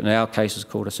certificate in our case is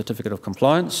called a certificate of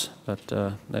compliance, but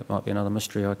that might be another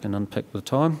mystery I can unpick with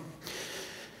time.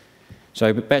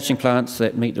 So batching plants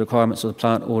that meet the requirements of the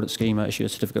plant audit scheme are issued a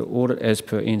certificate of audit as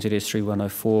per NZS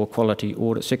 3104 quality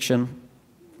audit section,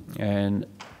 and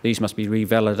these must be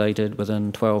revalidated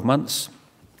within 12 months.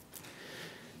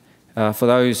 For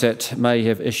those that may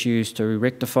have issues to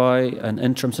rectify, an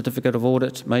interim certificate of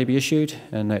audit may be issued,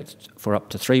 and that's for up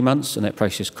to 3 months, and that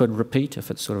process could repeat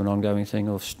if it's sort of an ongoing thing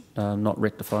of not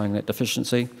rectifying that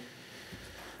deficiency.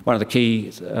 One of the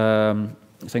key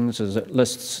things is it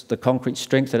lists the concrete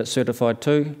strength that it's certified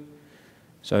to.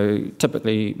 So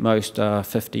typically most are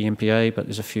 50 MPa, but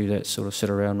there's a few that sort of sit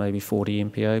around maybe 40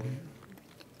 MPa.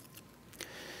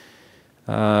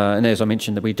 And as I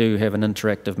mentioned, that we do have an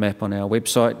interactive map on our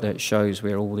website that shows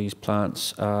where all these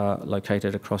plants are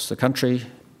located across the country.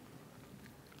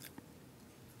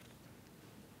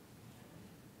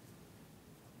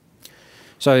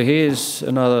 So here's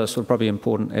another sort of probably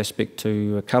important aspect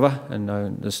to cover, and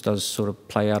this does sort of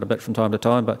play out a bit from time to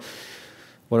time, but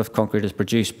what if concrete is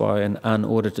produced by an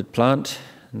unaudited plant?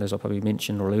 And as I probably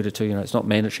mentioned or alluded to, it's not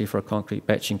mandatory for a concrete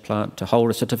batching plant to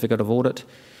hold a certificate of audit.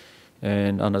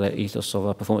 And under that ethos of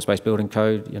a performance-based building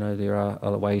code, there are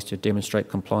other ways to demonstrate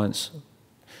compliance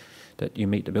that you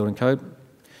meet the building code.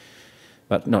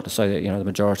 But not to say that, the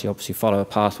majority obviously follow a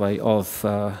pathway of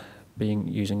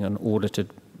using an audited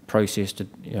process to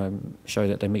show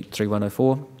that they meet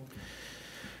 3104.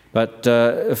 But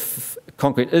if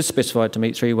concrete is specified to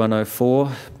meet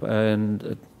 3104,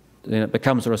 and then it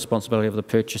becomes the responsibility of the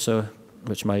purchaser,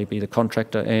 which may be the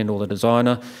contractor and or the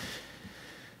designer,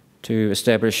 to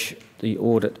establish the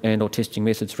audit and or testing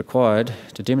methods required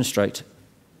to demonstrate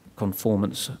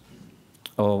conformance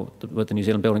with the New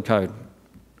Zealand Building Code.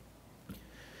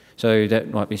 So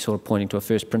that might be sort of pointing to a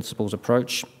first principles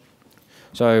approach.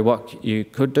 So what you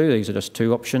could do, these are just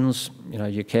two options.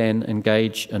 You can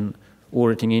engage an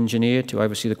auditing engineer to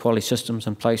oversee the quality systems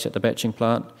in place at the batching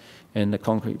plant and the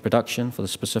concrete production for the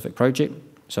specific project.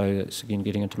 So that's again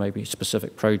getting into maybe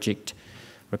specific project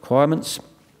requirements.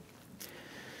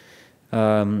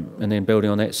 And then building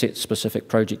on that, set specific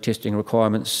project testing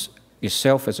requirements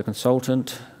yourself as a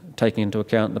consultant, taking into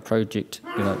account the project,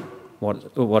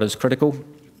 what is critical.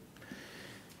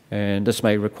 And this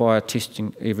may require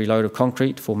testing every load of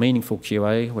concrete for meaningful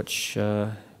QA, which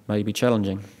may be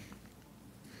challenging.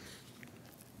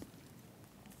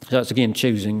 So it's again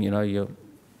choosing,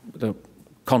 the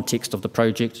context of the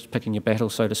project, picking your battle,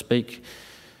 so to speak.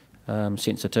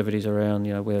 Sensitivities around,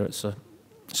 whether it's a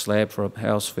slab for a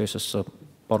house versus a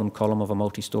bottom column of a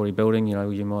multi-storey building.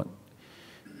 You might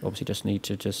obviously just need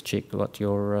to just check what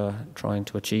you're trying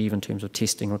to achieve in terms of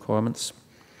testing requirements.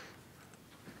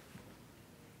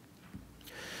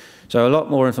 So a lot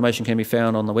more information can be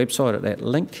found on the website at that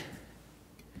link.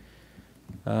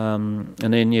 And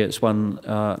then, it's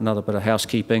another bit of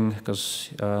housekeeping,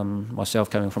 because myself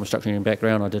coming from a structural engineering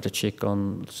background, I did a check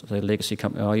on the legacy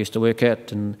company I used to work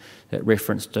at, and that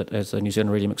referenced it as the New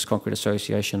Zealand Ready Mixed Concrete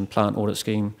Association plant audit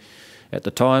scheme at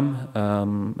the time.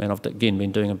 And I've again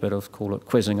been doing a bit of, call it,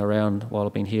 quizzing around while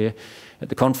I've been here at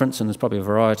the conference, and there's probably a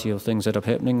variety of things that are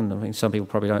happening. And I mean, some people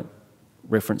probably don't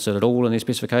reference it at all in their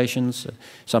specifications.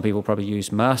 Some people probably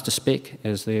use master spec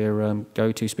as their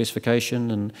go-to specification,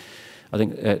 and I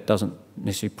think that doesn't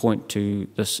necessarily point to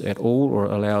this at all, or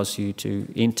allows you to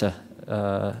enter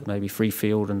maybe free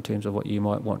field in terms of what you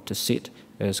might want to set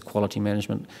as quality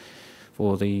management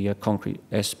for the concrete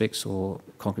aspects or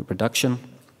concrete production.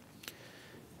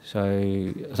 So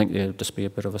I think there'll just be a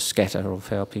bit of a scatter of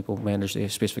how people manage their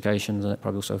specifications, and that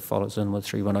probably also follows in with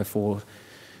 3104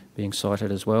 being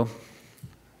cited as well.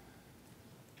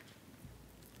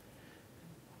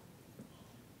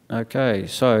 Okay,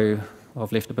 so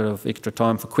I've left a bit of extra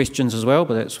time for questions as well,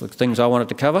 but that's the things I wanted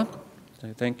to cover.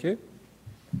 So thank you.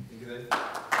 Thank you, Dave. Time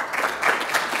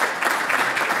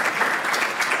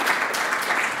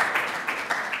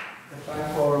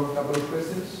for a couple of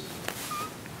questions.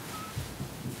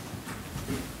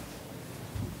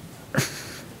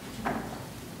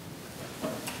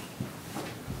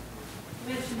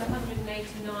 You mentioned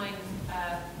 189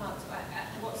 plants.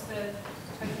 What's the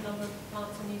total number of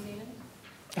plants in New Zealand?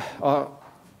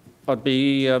 I'd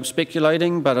be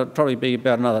speculating, but it'd probably be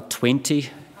about another 20.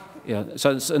 Yeah,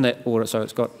 so it's in that order. So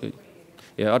it's got,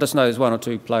 I just know there's one or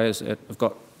two players that have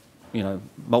got,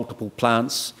 multiple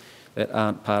plants that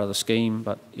aren't part of the scheme,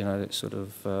 but that's sort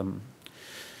of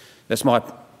that's my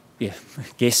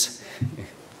guess.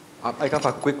 I have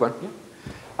a quick one.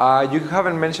 You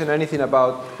haven't mentioned anything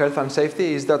about health and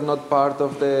safety. Is that not part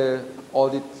of the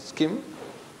audit scheme?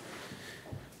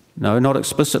 No, not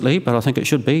explicitly, but I think it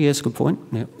should be. Yes, good point.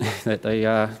 Yeah. That they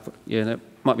that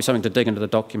might be something to dig into the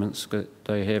documents, because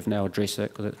they have now addressed that,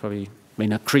 because it's probably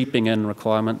been a creeping in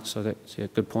requirement. So that's a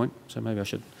good point. So maybe I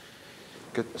should.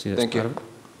 Good. See Thank you.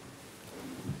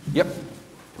 Yep.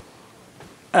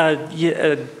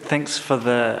 Thanks for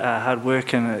the hard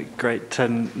work, and great to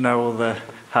know all the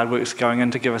hard work's going in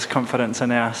to give us confidence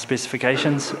in our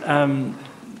specifications.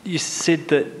 You said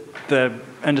that the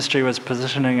industry was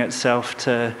positioning itself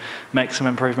to make some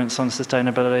improvements on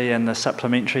sustainability and the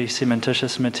supplementary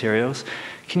cementitious materials.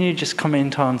 Can you just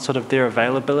comment on sort of their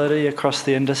availability across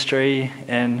the industry,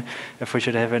 and if we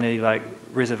should have any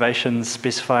reservations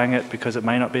specifying it because it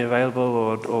may not be available,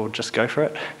 or just go for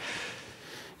it?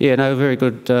 Yeah, no, very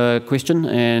good question,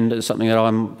 and it's something that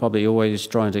I'm probably always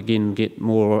trying to, again, get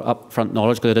more upfront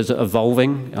knowledge, because it is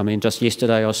evolving. I mean, just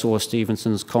yesterday I saw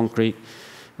Stevenson's Concrete,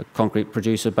 a concrete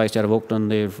producer based out of Auckland.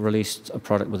 They've released a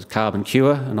product with carbon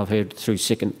cure, and I've heard through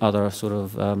other sort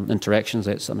of interactions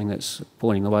that's something that's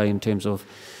pointing the way in terms of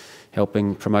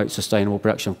helping promote sustainable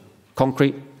production of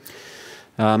concrete.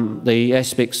 The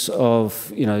aspects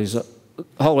of, there's a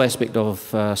whole aspect of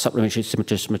supplementary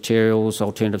cementitious materials,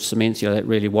 alternative cements, that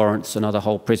really warrants another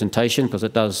whole presentation, because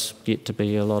it does get to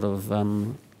be a lot of,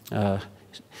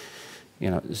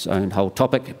 its own whole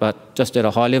topic. But just at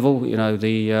a high level,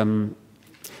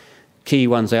 key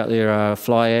ones out there are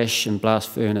fly ash and blast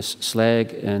furnace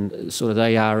slag, and sort of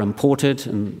they are imported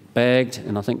and bagged.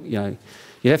 And I think, you know,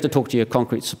 you have to talk to your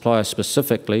concrete supplier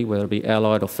specifically, whether it be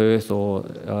Allied or Firth or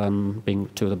being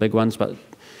two of the big ones, but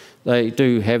they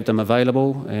do have them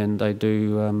available, and they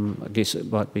do, I guess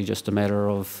it might be just a matter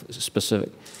of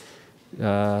specific.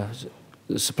 The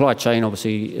supply chain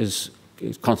obviously is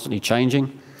constantly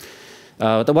changing.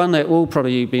 The one that will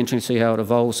probably be interesting to see how it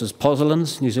evolves is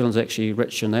pozzolans. New Zealand's actually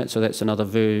rich in that, so that's another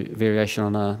variation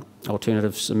on an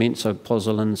alternative cement. So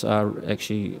pozzolans are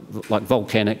actually like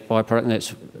volcanic byproduct, and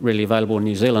that's really available in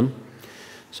New Zealand.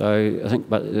 So I think,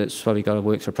 but it's probably got to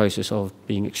work through a process of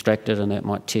being extracted, and that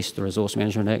might test the Resource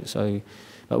Management Act. So,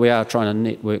 but we are trying to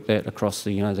network that across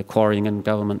the, you know, the quarrying and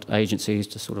government agencies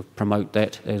to sort of promote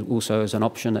that as also as an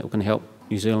option that can help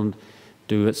New Zealand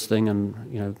do its thing and,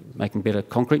 you know, making better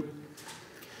concrete.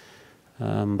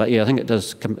 But yeah, I think it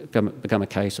does become a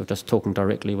case of just talking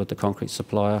directly with the concrete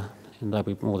supplier, and they'll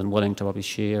be more than willing to probably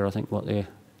share, I think, what their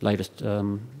latest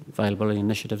availability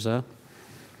initiatives are.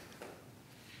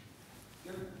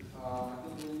 Good. I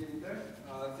think we'll leave it there.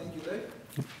 Thank you,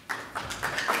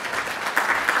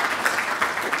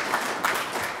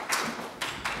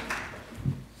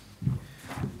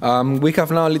 Dave. We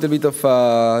have now a little bit of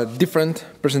a different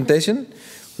presentation.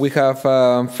 We have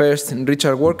first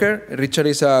Richard Walker. Richard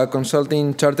is a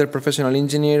consulting chartered professional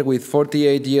engineer with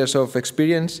 48 years of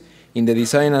experience in the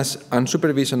design and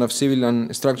supervision of civil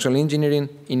and structural engineering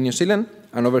in New Zealand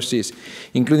and overseas,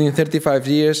 including 35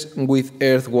 years with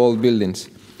earth wall buildings.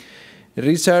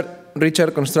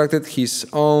 Richard constructed his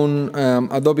own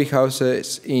adobe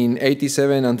houses in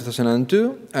 1987 and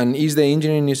 2002, and is the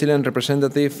Engineering New Zealand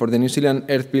representative for the New Zealand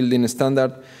Earth Building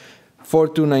Standard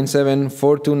 4297,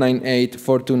 4298,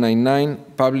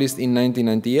 4299, published in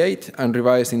 1998 and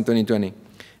revised in 2020.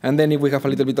 And then if we have a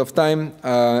little bit of time,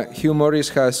 Hugh Morris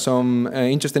has some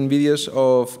interesting videos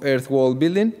of earth wall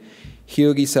building.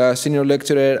 Hugh is a senior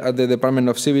lecturer at the Department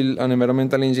of Civil and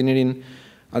Environmental Engineering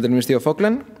at the University of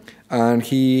Auckland, and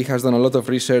he has done a lot of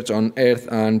research on earth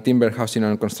and timber housing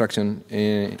and construction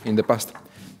in the past.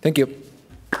 Thank you.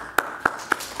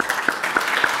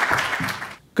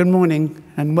 Good morning,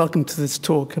 and welcome to this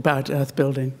talk about earth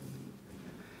building.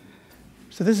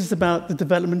 So this is about the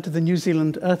development of the New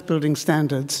Zealand Earth Building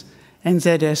Standards,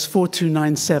 NZS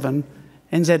 4297,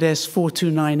 NZS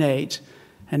 4298,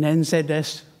 and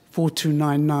NZS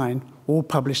 4299, all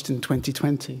published in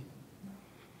 2020.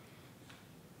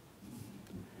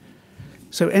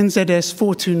 So NZS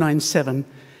 4297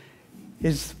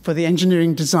 is for the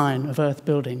engineering design of earth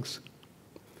buildings.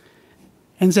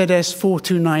 NZS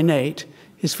 4298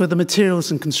 is for the materials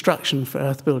and construction for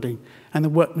earth building and the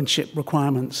workmanship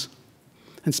requirements,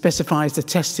 and specifies the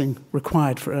testing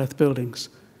required for earth buildings.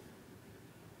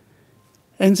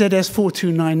 NZS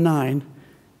 4299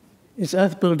 is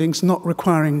earth buildings not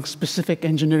requiring specific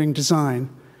engineering design,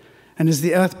 and is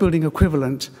the earth building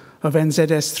equivalent of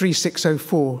NZS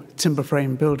 3604 timber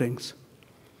frame buildings.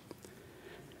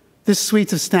 This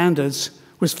suite of standards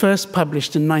was first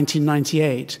published in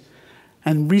 1998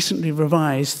 and recently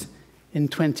revised in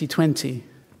 2020.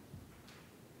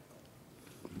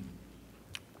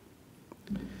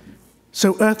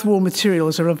 So earth wall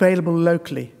materials are available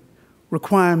locally,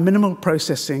 require minimal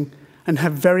processing, and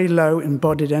have very low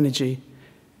embodied energy,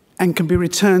 and can be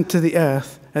returned to the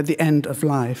earth at the end of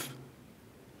life.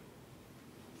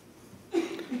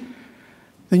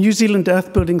 The New Zealand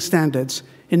Earth Building Standards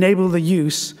enable the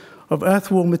use of earth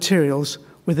wall materials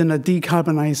within a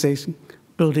decarbonising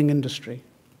building industry.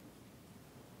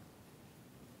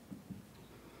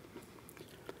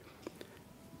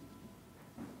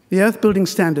 The earth building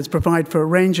standards provide for a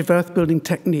range of earth building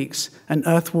techniques and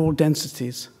earth wall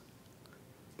densities.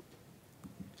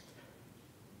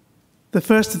 The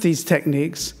first of these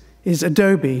techniques is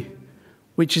adobe,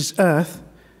 which is earth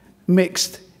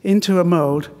mixed into a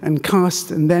mold and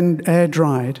cast and then air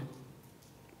dried.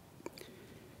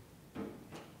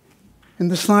 In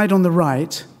the slide on the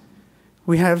right,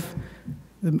 we have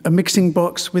a mixing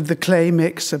box with the clay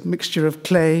mix, a mixture of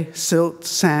clay, silt,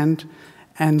 sand,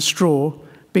 and straw,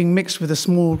 being mixed with a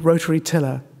small rotary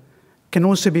tiller. Can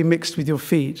also be mixed with your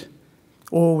feet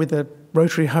or with a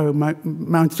rotary hoe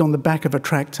mounted on the back of a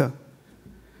tractor.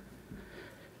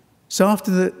 So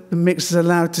after the mix is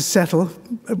allowed to settle,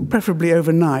 preferably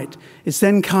overnight, it's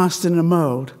then cast in a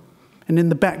mold. And in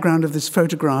the background of this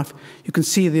photograph, you can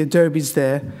see the adobes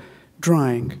there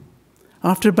drying.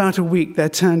 After about a week, they're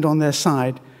turned on their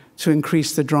side to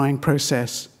increase the drying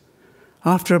process.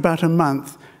 After about a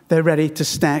month, they're ready to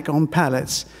stack on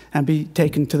pallets and be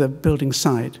taken to the building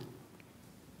site.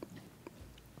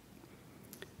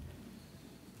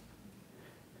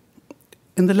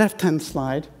 In the left-hand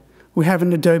slide, we have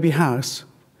an adobe house.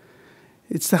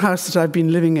 It's the house that I've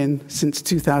been living in since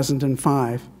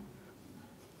 2005.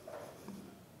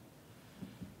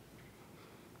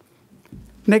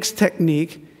 Next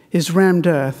technique is rammed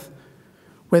earth,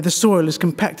 where the soil is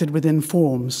compacted within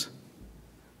forms.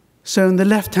 So in the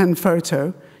left-hand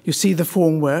photo, you see the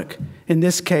formwork. In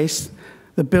this case,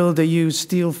 the builder used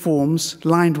steel forms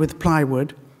lined with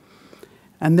plywood,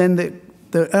 and then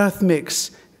the earth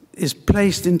mix is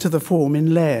placed into the form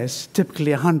in layers,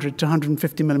 typically 100 to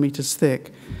 150 millimeters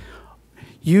thick.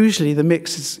 Usually the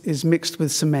mix is mixed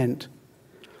with cement.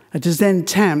 It is then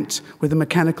tamped with a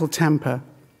mechanical tamper.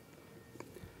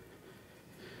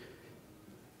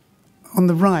 On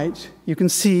the right, you can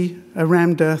see a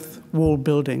rammed earth wall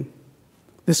building,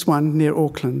 this one near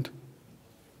Auckland.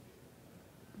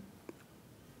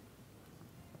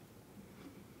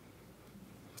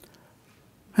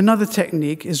 Another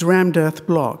technique is rammed earth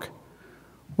block,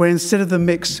 where instead of the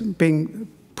mix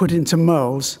being put into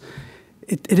molds,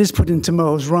 it is put into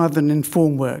molds rather than in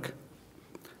formwork.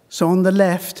 So on the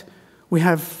left, we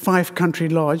have Five Country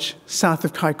Lodge, south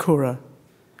of Kaikoura,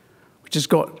 which has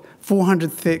got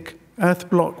 400 thick earth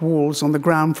block walls on the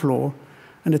ground floor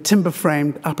and a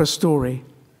timber-framed upper story.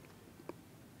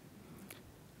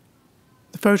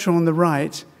 The photo on the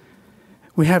right,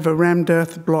 we have a rammed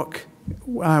earth block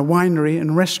winery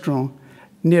and restaurant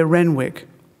near Renwick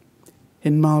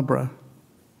in Marlborough.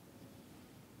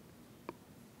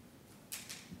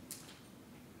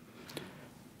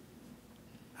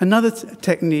 Another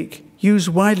technique used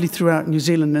widely throughout New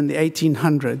Zealand in the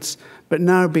 1800s, but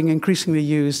now being increasingly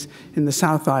used in the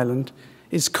South Island,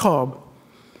 is cob,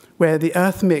 where the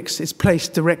earth mix is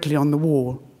placed directly on the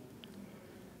wall.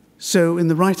 So in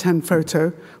the right-hand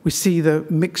photo, we see the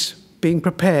mix being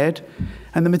prepared,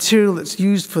 and the material that's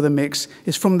used for the mix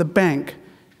is from the bank,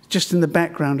 just in the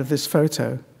background of this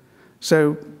photo.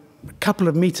 So a couple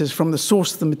of meters from the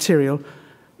source of the material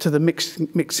to the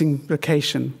mixing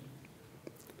location.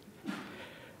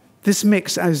 This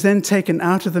mix is then taken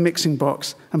out of the mixing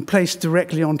box and placed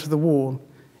directly onto the wall.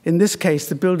 In this case,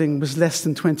 the building was less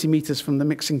than 20 meters from the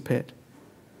mixing pit.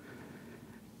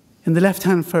 In the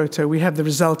left-hand photo, we have the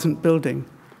resultant building.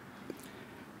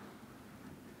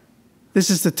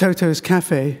 This is the Toto's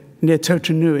Cafe near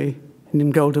Totanui in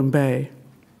Golden Bay.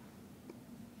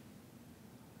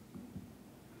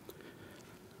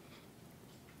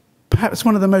 Perhaps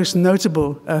one of the most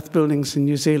notable earth buildings in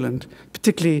New Zealand,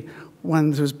 particularly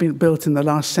one that was built in the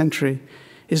last century,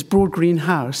 is Broad Green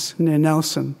House near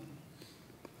Nelson.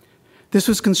 This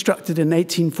was constructed in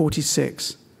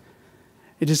 1846.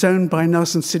 It is owned by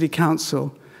Nelson City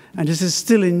Council, and it is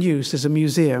still in use as a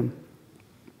museum.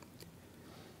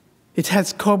 It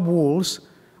has cob walls,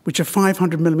 which are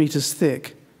 500 millimeters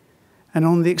thick, and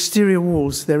on the exterior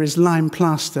walls there is lime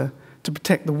plaster to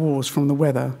protect the walls from the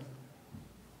weather.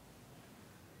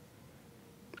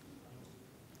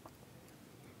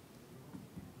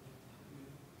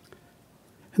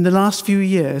 In the last few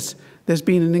years, there's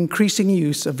been an increasing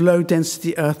use of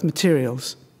low-density earth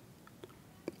materials.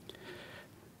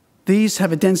 These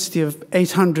have a density of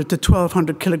 800 to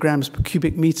 1,200 kilograms per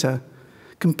cubic meter,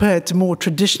 compared to more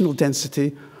traditional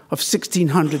density of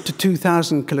 1,600 to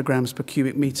 2,000 kilograms per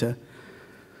cubic meter.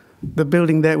 The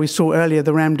building there we saw earlier,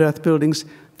 the rammed earth buildings,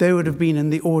 they would have been in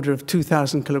the order of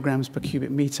 2,000 kilograms per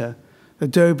cubic meter.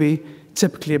 Adobe,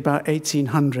 typically about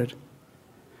 1,800.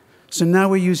 So now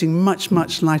we're using much,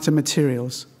 much lighter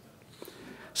materials.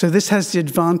 So this has the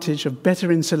advantage of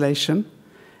better insulation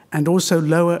and also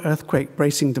lower earthquake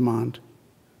bracing demand.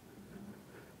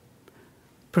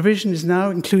 Provision is now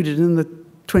included in the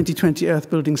 2020 Earth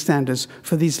Building Standards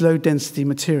for these low-density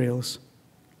materials.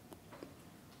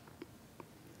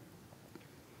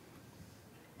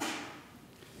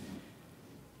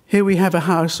 Here we have a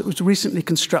house that was recently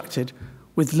constructed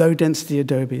with low-density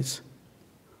adobes.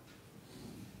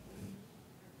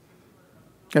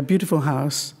 A beautiful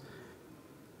house.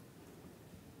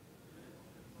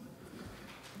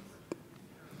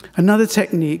 Another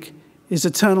technique is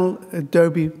eternal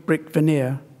adobe brick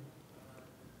veneer.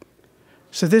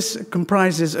 So this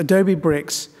comprises adobe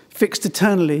bricks fixed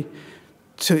eternally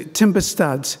to timber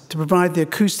studs to provide the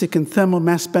acoustic and thermal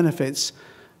mass benefits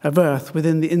of earth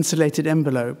within the insulated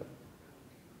envelope.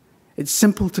 It's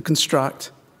simple to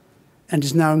construct and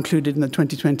is now included in the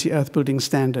 2020 Earth Building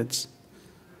Standards.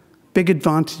 Big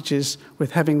advantages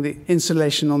with having the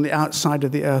insulation on the outside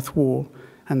of the earth wall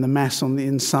and the mass on the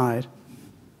inside.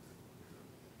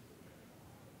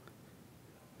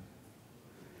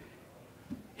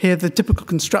 Here are the typical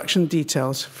construction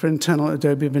details for internal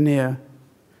adobe veneer.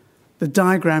 The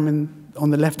diagram in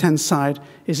on the left-hand side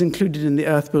is included in the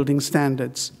earth building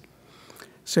standards.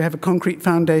 So you have a concrete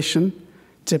foundation,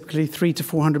 typically 300 to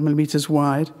 400 millimeters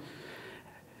wide,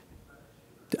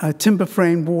 a timber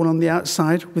frame wall on the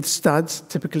outside with studs,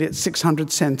 typically at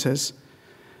 600 centers,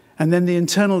 and then the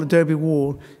internal adobe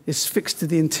wall is fixed to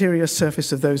the interior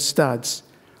surface of those studs.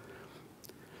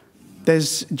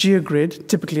 There's geogrid,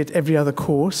 typically at every other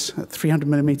course, at 300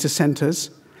 millimeter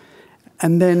centers,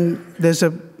 and then there's a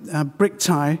brick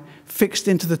tie fixed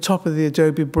into the top of the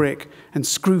adobe brick and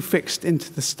screw fixed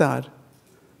into the stud.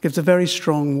 Gives a very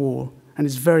strong wall and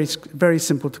is very, very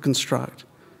simple to construct.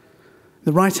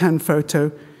 The right-hand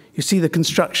photo, you see the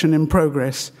construction in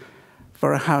progress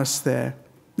for a house there.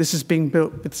 This is being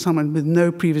built with someone with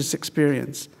no previous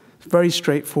experience. It's very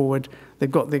straightforward. They've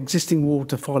got the existing wall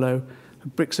to follow. The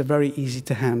bricks are very easy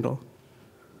to handle.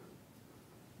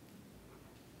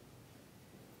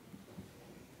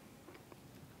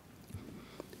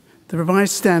 The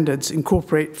revised standards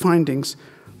incorporate findings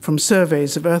from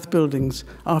surveys of earth buildings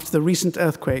after the recent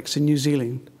earthquakes in New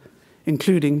Zealand,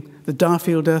 including the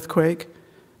Darfield earthquake,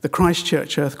 the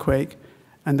Christchurch earthquake,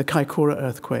 and the Kaikoura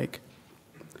earthquake.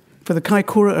 For the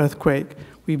Kaikoura earthquake,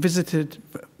 we visited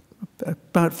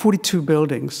about 42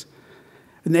 buildings,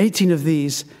 and 18 of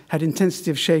these had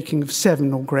intensity of shaking of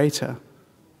 7 or greater.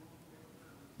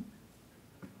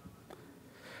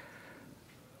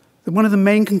 One of the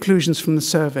main conclusions from the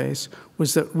surveys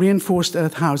was that reinforced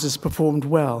earth houses performed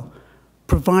well,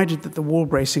 provided that the wall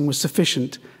bracing was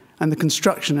sufficient and the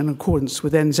construction in accordance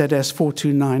with NZS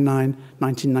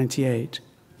 4299/1998.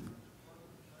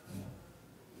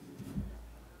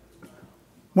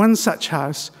 One such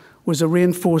house was a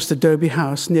reinforced adobe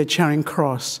house near Charing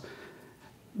Cross,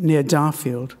 near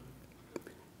Darfield.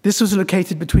 This was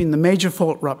located between the major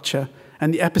fault rupture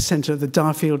and the epicenter of the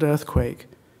Darfield earthquake,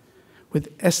 with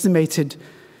estimated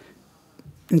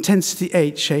intensity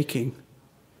 8 shaking.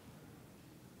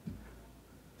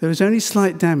 There was only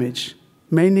slight damage,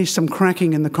 mainly some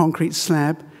cracking in the concrete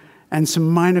slab and some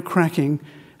minor cracking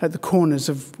at the corners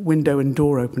of window and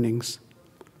door openings.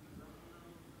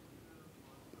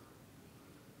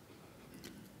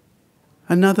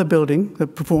 Another building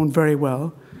that performed very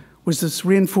well was this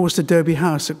reinforced adobe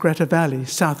house at Greta Valley,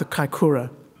 south of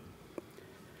Kaikoura.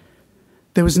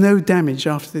 There was no damage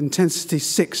after the intensity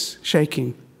 6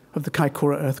 shaking of the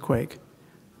Kaikoura earthquake.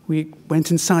 We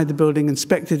went inside the building,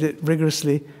 inspected it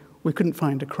rigorously. We couldn't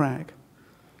find a crack.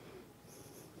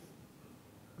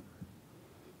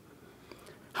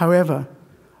 However,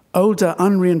 older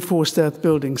unreinforced earth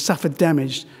buildings suffered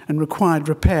damage and required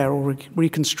repair or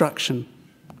reconstruction.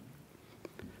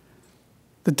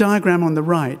 The diagram on the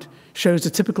right shows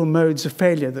the typical modes of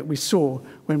failure that we saw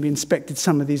when we inspected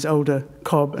some of these older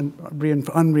cob and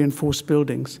unreinforced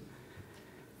buildings.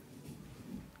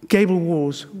 Gable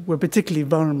walls were particularly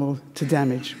vulnerable to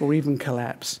damage or even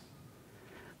collapse.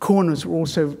 Corners were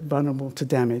also vulnerable to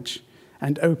damage,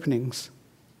 and openings.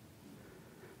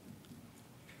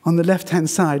 On the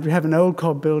left-hand side, we have an old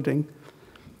cob building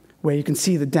where you can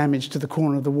see the damage to the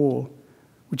corner of the wall,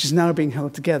 which is now being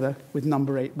held together with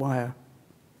number 8 wire.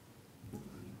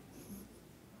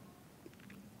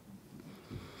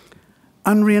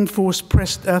 Unreinforced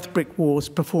pressed earth brick walls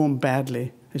perform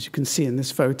badly, as you can see in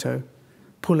this photo.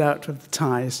 Pull out of the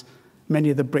ties,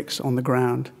 many of the bricks on the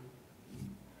ground.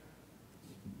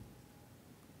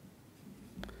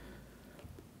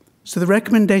 So the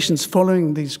recommendations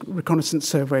following these reconnaissance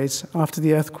surveys after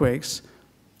the earthquakes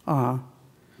are: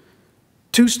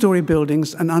 2-story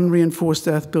buildings and unreinforced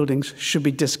earth buildings should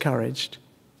be discouraged.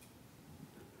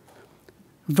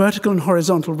 Vertical and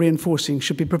horizontal reinforcing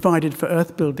should be provided for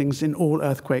earth buildings in all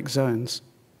earthquake zones.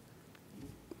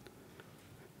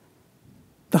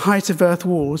 The height of earth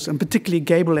walls, and particularly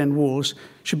gable end walls,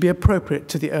 should be appropriate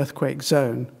to the earthquake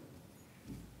zone.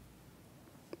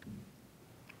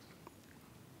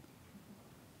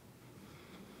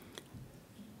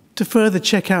 To further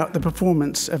check out the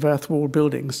performance of earth wall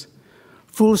buildings,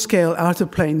 full-scale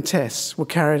out-of-plane tests were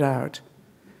carried out.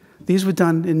 These were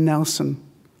done in Nelson.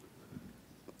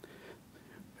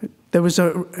 There was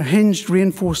a hinged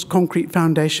reinforced concrete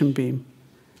foundation beam,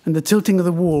 and the tilting of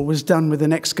the wall was done with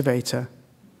an excavator.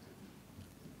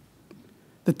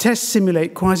 The tests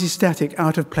simulate quasi-static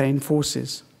out-of-plane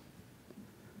forces.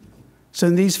 So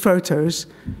in these photos,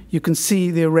 you can see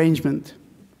the arrangement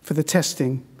for the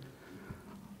testing.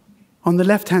 On the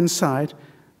left-hand side,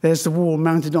 there's the wall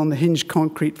mounted on the hinged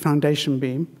concrete foundation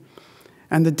beam,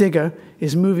 and the digger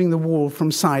is moving the wall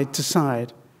from side to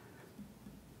side.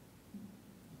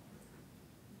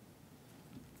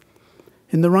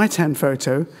 In the right-hand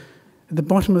photo, at the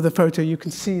bottom of the photo, you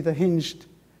can see the hinged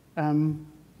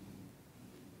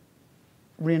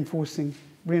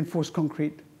reinforced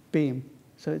concrete beam.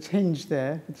 So it's hinged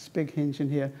there, it's a big hinge in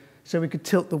here, so we could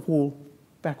tilt the wall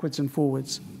backwards and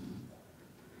forwards.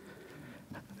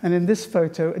 And in this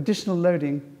photo, additional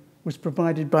loading was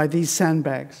provided by these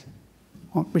sandbags,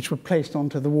 which were placed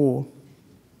onto the wall.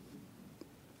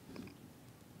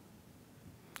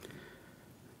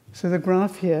 So the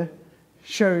graph here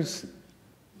shows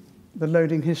the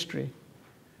loading history.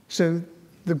 So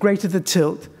the greater the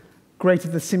tilt, greater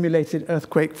the simulated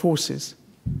earthquake forces.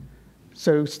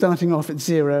 So starting off at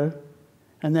 0,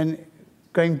 and then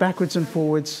going backwards and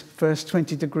forwards, first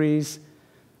 20 degrees,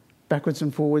 backwards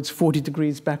and forwards, 40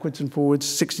 degrees, backwards and forwards,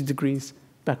 60 degrees,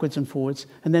 backwards and forwards,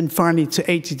 and then finally to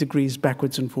 80 degrees,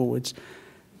 backwards and forwards.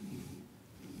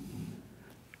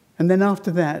 And then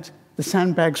after that, the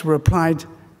sandbags were applied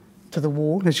to the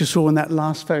wall, as you saw in that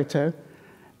last photo,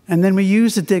 and then we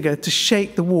used a digger to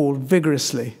shake the wall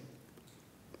vigorously.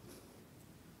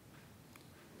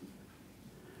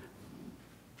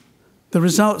 The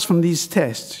results from these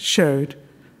tests showed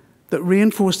that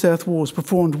reinforced earth walls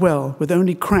performed well with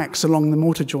only cracks along the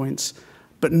mortar joints,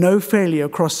 but no failure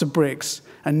across the bricks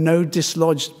and no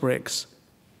dislodged bricks.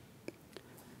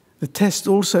 The test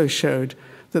also showed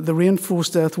that the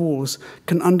reinforced earth walls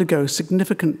can undergo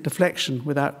significant deflection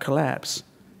without collapse.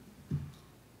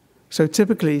 So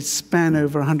typically span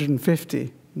over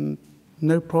 150,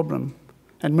 no problem.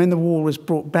 And when the wall was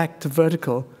brought back to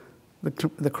vertical,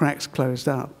 the cracks closed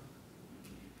up.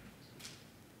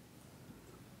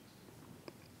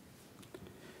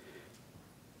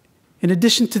 In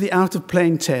addition to the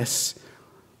out-of-plane tests,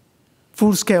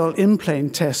 full-scale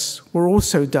in-plane tests were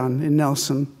also done in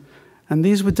Nelson, and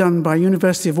these were done by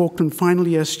University of Auckland final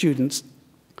year students,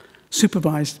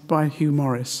 supervised by Hugh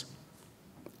Morris.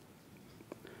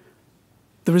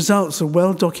 The results are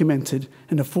well documented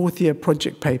in a fourth-year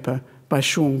project paper by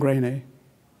Sean Graney.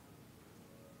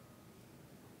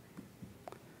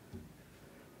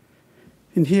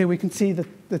 In here we can see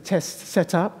the test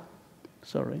set up.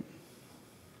 Sorry.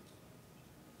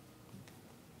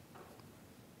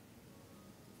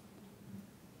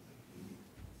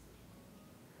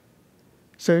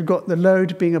 So you've got the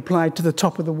load being applied to the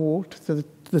top of the wall, to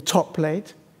the top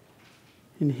plate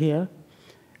in here.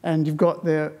 And you've got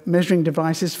the measuring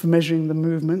devices for measuring the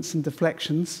movements and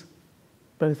deflections,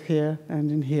 both here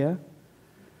and in here.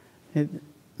 And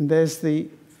there's the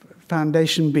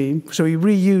foundation beam. So we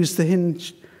reused the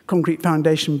hinged concrete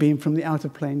foundation beam from the outer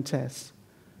plane test.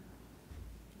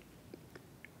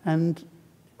 And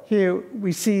here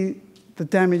we see the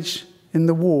damage in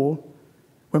the wall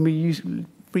when we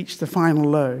reach the final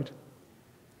load.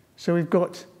 So we've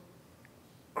got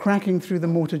cracking through the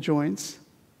mortar joints,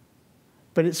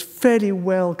 but it's fairly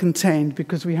well contained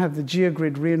because we have the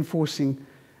geogrid reinforcing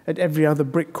at every other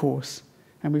brick course.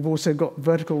 And we've also got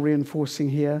vertical reinforcing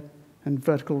here and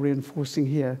vertical reinforcing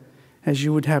here, as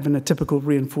you would have in a typical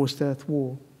reinforced earth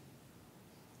wall.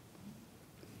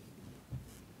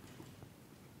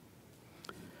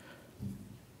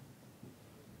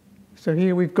 So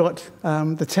here we've got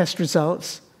the test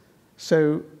results.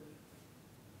 So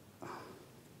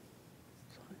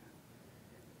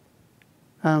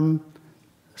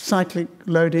cyclic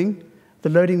loading, the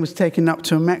loading was taken up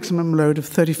to a maximum load of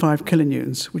 35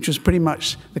 kilonewtons, which was pretty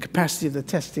much the capacity of the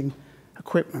testing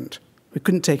equipment. We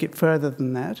couldn't take it further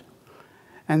than that.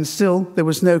 And still, there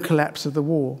was no collapse of the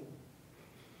wall.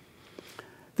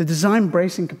 The design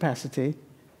bracing capacity,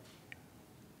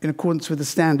 in accordance with the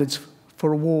standards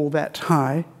for a wall that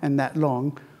high and that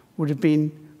long, would have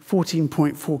been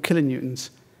 14.4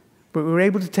 kilonewtons. But we were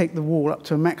able to take the wall up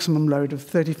to a maximum load of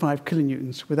 35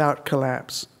 kilonewtons without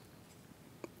collapse.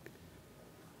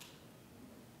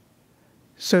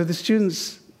 So the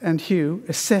students and Hugh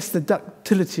assessed the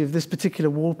ductility of this particular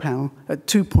wall panel at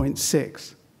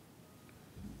 2.6.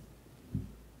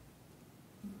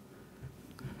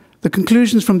 The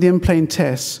conclusions from the in-plane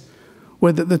tests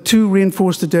were that the two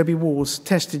reinforced adobe walls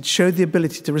tested showed the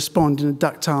ability to respond in a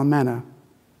ductile manner.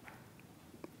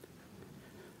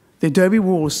 The adobe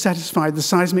walls satisfied the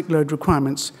seismic load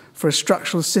requirements for a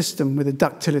structural system with a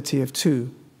ductility of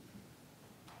 2.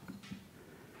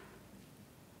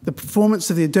 The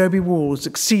performance of the adobe walls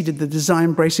exceeded the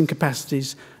design bracing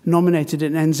capacities nominated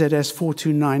in NZS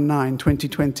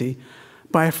 4299-2020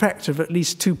 by a factor of at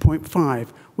least 2.5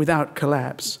 without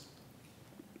collapse.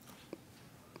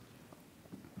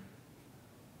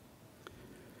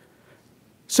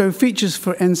 So features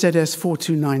for NZS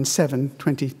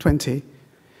 4297-2020,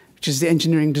 which is the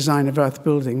engineering design of earth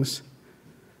buildings.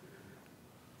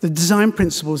 The design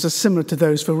principles are similar to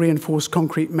those for reinforced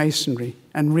concrete masonry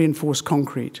and reinforced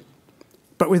concrete,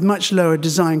 but with much lower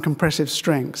design compressive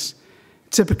strengths,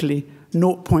 typically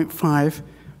 0.5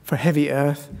 for heavy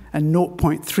earth, and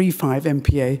 0.35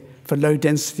 MPa for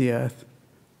low-density earth.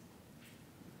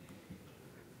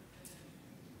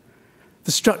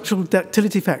 The structural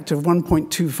ductility factor of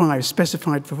 1.25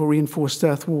 specified for reinforced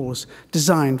earth walls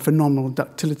designed for nominal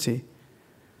ductility.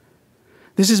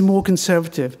 This is more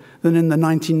conservative than in the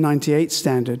 1998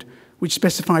 standard, which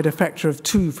specified a factor of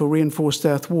 2 for reinforced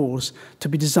earth walls to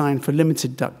be designed for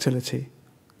limited ductility.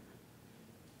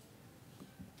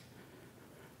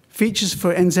 Features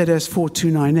for NZS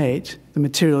 4298, the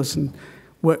materials and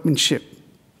workmanship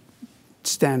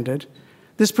standard,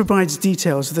 this provides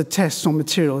details of the tests on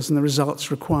materials and the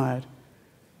results required.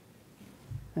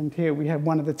 And here we have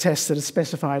one of the tests that is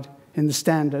specified in the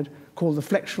standard called the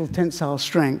flexural tensile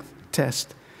strength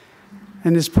test.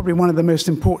 And it's probably one of the most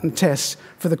important tests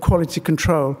for the quality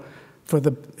control for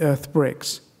the earth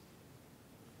bricks.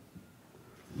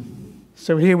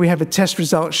 So here we have a test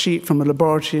result sheet from a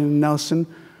laboratory in Nelson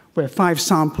where 5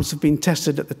 samples have been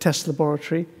tested at the test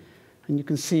laboratory. And you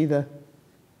can see the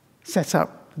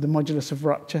setup, the modulus of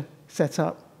rupture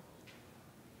setup.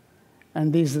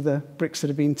 And these are the bricks that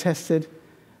have been tested.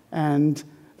 And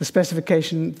the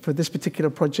specification for this particular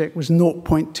project was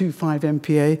 0.25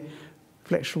 MPa,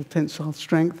 flexural tensile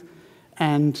strength,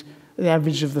 and the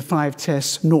average of the 5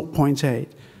 tests, 0.8.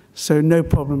 So no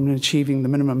problem in achieving the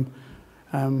minimum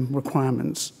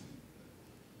requirements.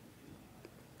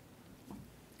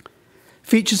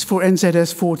 Features for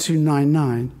NZS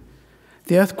 4299.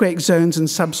 The earthquake zones and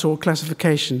subsoil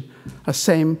classification are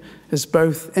same as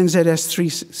both NZS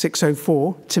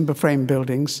 3604, timber frame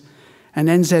buildings, and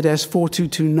NZS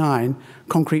 4229,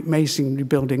 concrete masonry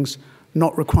buildings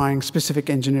not requiring specific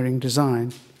engineering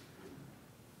design.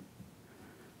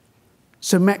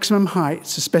 So maximum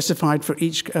heights are specified for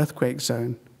each earthquake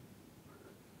zone.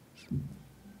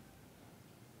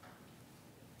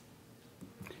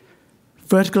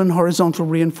 Vertical and horizontal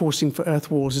reinforcing for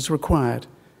earth walls is required.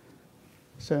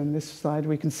 So in this slide,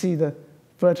 we can see the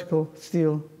vertical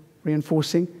steel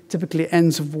reinforcing, typically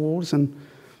ends of walls and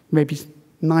maybe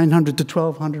 900 to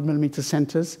 1200 millimeter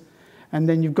centers. And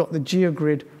then you've got the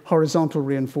geogrid horizontal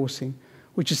reinforcing,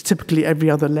 which is typically every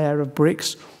other layer of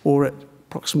bricks or at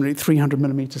approximately 300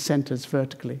 millimeter centers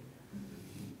vertically.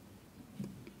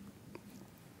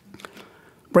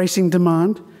 Bracing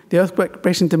demand. The earthquake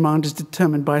bracing demand is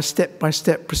determined by a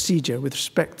step-by-step procedure with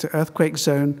respect to earthquake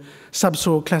zone,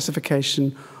 subsoil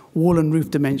classification, wall and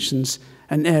roof dimensions,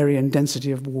 and area and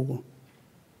density of wall.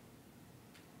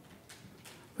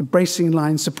 The bracing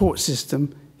line support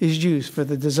system is used for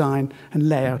the design and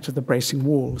layout of the bracing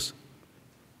walls.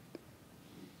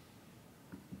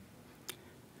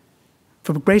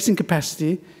 For bracing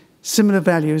capacity, similar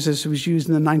values as was used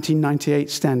in the 1998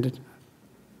 standard.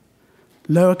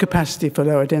 Lower capacity for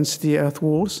lower density earth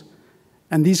walls,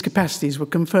 and these capacities were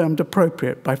confirmed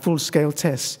appropriate by full-scale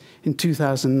tests in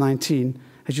 2019,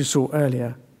 as you saw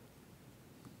earlier.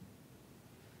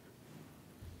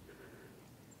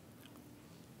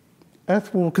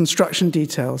 Earth wall construction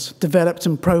details developed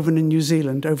and proven in New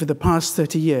Zealand over the past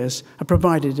 30 years are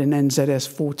provided in NZS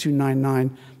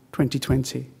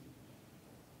 4299-2020.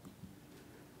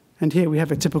 And here we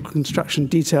have a typical construction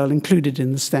detail included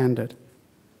in the standard.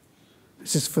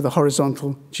 This is for the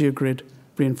horizontal geogrid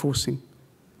reinforcing.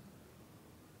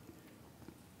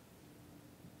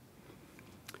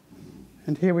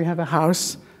 And here we have a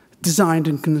house designed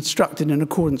and constructed in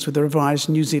accordance with the revised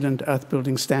New Zealand earth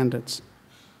building standards.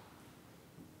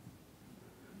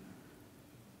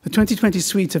 The 2020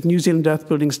 suite of New Zealand earth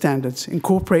building standards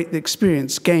incorporate the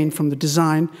experience gained from the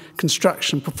design,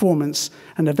 construction, performance,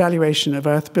 and evaluation of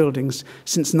earth buildings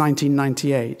since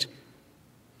 1998.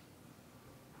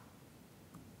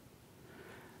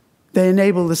 They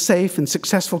enable the safe and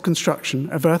successful construction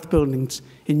of earth buildings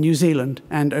in New Zealand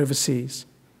and overseas.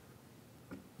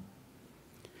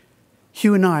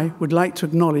 Hugh and I would like to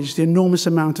acknowledge the enormous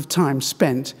amount of time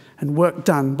spent and work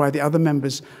done by the other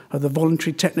members of the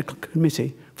Voluntary Technical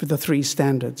Committee for the 3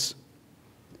 standards.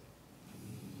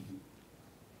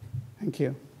 Thank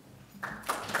you.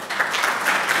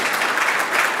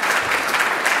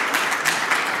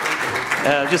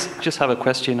 Just have a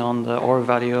question on the ore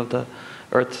value of the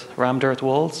rammed earth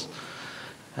walls,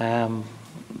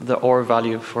 the ore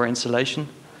value for insulation,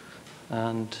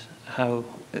 and how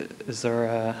is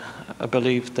there I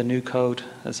believe the new code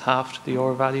has halved the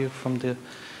ore value from the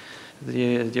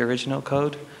original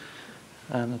code,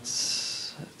 and it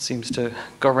seems to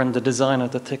govern the design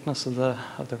of the thickness of the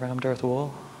rammed earth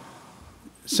wall.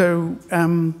 So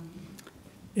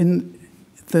in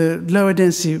the lower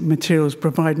density materials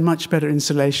provide much better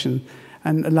insulation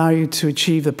and allow you to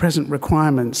achieve the present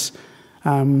requirements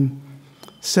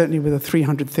certainly with a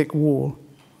 300 thick wall,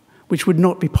 which would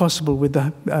not be possible with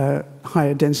the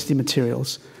higher density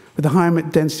materials. With the higher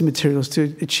density materials,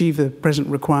 to achieve the present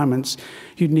requirements,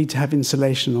 you'd need to have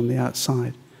insulation on the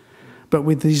outside. But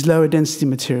with these lower density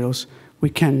materials, we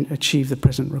can achieve the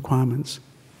present requirements.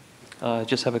 I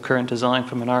just have a current design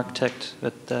from an architect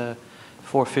with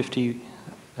 450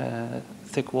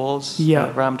 thick walls,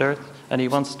 rammed earth, and he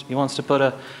wants to put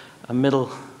a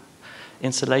middle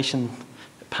insulation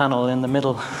panel in the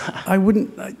middle. I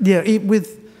wouldn't.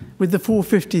 With the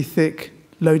 450 thick,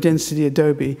 low density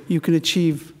adobe, you can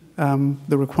achieve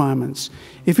the requirements.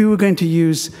 If you were going to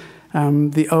use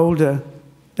the older,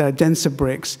 denser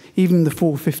bricks, even the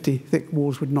 450 thick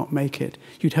walls would not make it.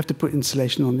 You'd have to put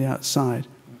insulation on the outside.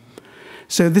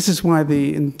 So this is why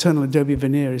the internal adobe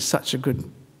veneer is such a good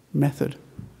method,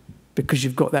 because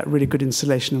you've got that really good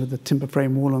insulation with the timber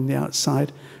frame wall on the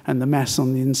outside and the mass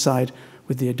on the inside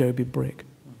with the adobe brick.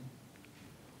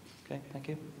 Okay, thank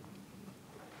you.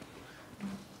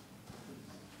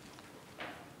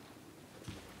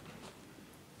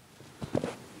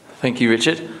 Thank you,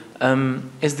 Richard.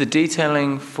 Is the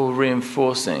detailing for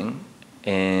reinforcing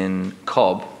in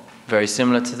cob very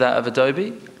similar to that of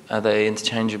adobe? Are they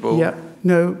interchangeable? Yeah,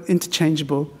 no,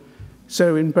 interchangeable.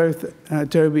 So in both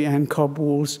adobe and cob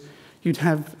walls, you'd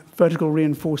have vertical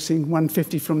reinforcing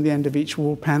 150 from the end of each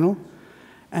wall panel,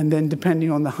 and then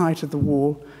depending on the height of the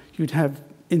wall, you'd have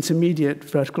intermediate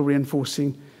vertical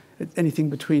reinforcing, anything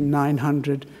between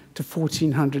 900 to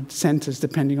 1400 centers,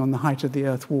 depending on the height of the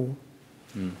earth wall.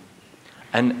 Mm.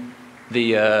 And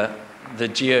the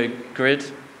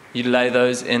geogrid, you lay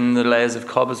those in the layers of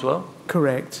cob as well?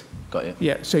 Correct. Got you.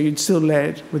 Yeah, so you'd still lay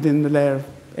it within the layer of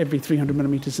every 300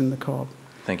 millimeters in the cob.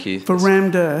 Thank you. For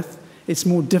rammed earth, it's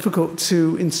more difficult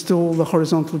to install the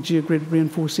horizontal geogrid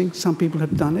reinforcing. Some people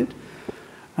have done it,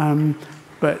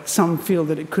 but some feel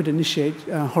that it could initiate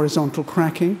horizontal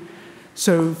cracking.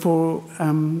 So for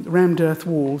rammed earth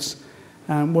walls,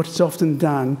 what is often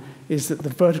done is that the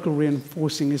vertical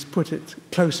reinforcing is put at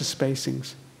closer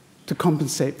spacings to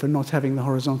compensate for not having the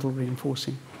horizontal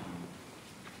reinforcing.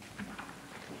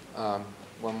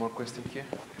 One more question here.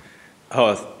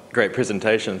 Oh, great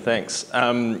presentation, thanks.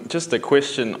 Just a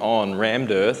question on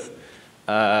rammed earth.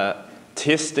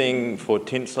 Testing for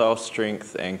tensile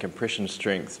strength and compression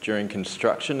strength during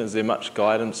construction, is there much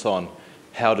guidance on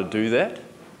how to do that?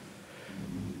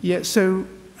 Yeah, so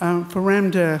for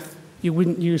rammed earth, you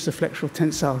wouldn't use the flexural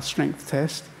tensile strength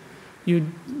test.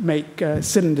 You'd make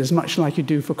cylinders much like you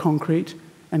do for concrete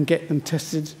and get them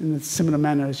tested in a similar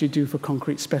manner as you do for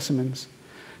concrete specimens.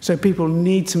 So people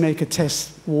need to make a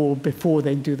test wall before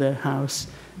they do their house,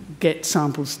 get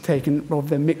samples taken of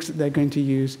their mix that they're going to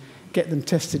use, get them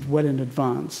tested well in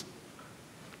advance.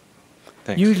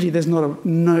 Thanks. Usually there's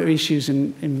no issues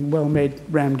in well-made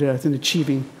rammed earth in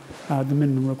achieving the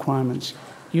minimum requirements.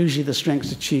 Usually the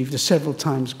strengths achieved are several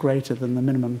times greater than the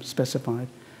minimum specified,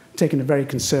 taking a very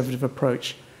conservative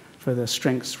approach for the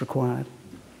strengths required.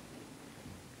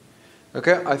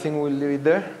 Okay, I think we'll leave it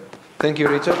there. Thank you,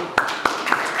 Richard.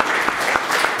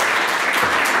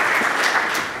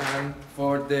 And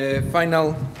for the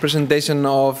final presentation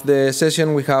of the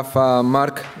session, we have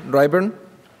Mark Ryburn.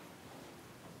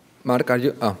 Mark, are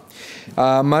you? Oh.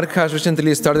 Mark has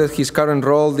recently started his current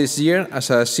role this year as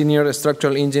a senior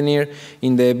structural engineer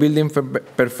in the building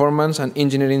performance and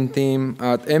engineering team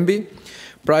at MBIE.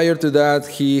 Prior to that,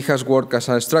 he has worked as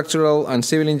a structural and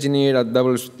civil engineer at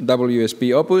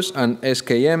WSP Opus and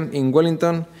SKM in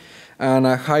Wellington, and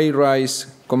a high-rise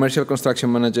commercial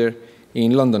construction manager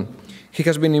in London. He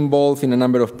has been involved in a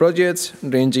number of projects,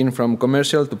 ranging from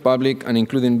commercial to public, and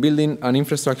including building and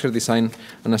infrastructure design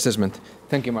and assessment.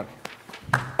 Thank you, Mark.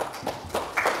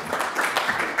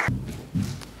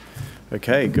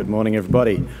 Okay, good morning,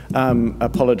 everybody.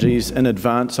 Apologies in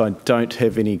advance, I don't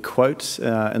have any quotes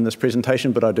in this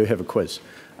presentation, but I do have a quiz.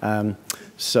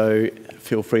 So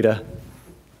feel free to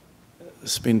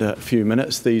spend a few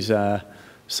minutes. These are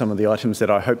some of the items that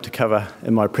I hope to cover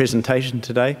in my presentation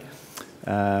today.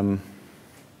 There'll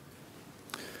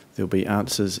be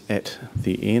answers at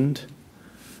the end.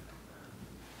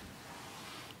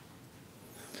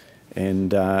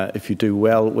 And if you do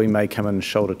well, we may come and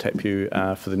shoulder tap you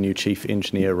for the new chief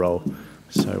engineer role.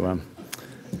 So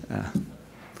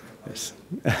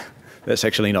that's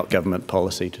actually not government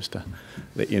policy, just to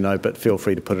let you know, but feel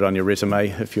free to put it on your resume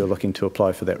if you're looking to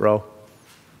apply for that role.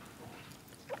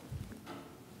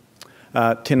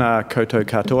 Tēnā koutou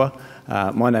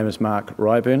katoa. My name is Mark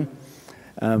Ryburn.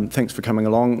 Thanks for coming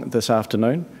along this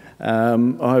afternoon.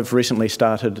 I've recently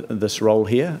started this role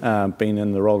here, been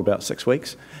in the role about 6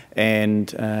 weeks, and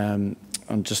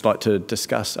I'd just like to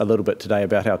discuss a little bit today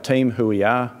about our team, who we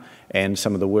are, and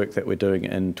some of the work that we're doing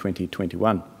in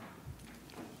 2021.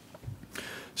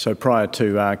 So prior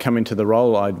to coming to the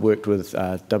role, I'd worked with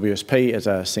WSP as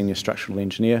a senior structural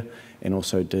engineer, and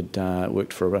also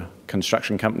worked for a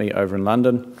construction company over in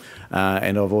London.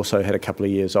 And I've also had a couple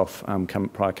of years off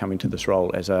prior coming to this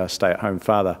role as a stay-at-home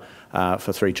father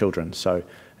for 3 children. So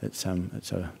it's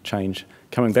a change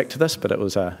coming back to this, but it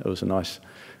was a nice,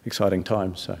 exciting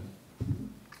time. So,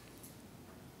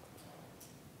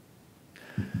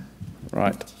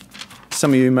 right.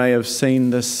 Some of you may have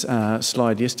seen this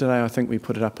slide yesterday. I think we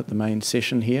put it up at the main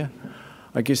session here.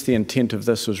 I guess the intent of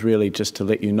this was really just to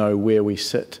let you know where we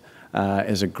sit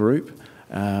as a group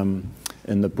in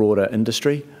the broader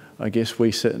industry. I guess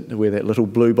we're that little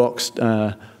blue box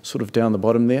sort of down the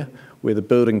bottom there. We're the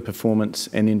building performance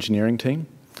and engineering team.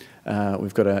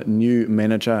 We've got a new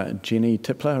manager, Jenny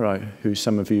Tippler, who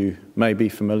some of you may be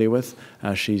familiar with.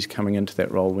 She's coming into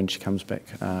that role when she comes back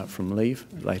from leave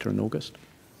later in August.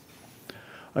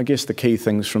 I guess the key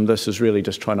things from this is really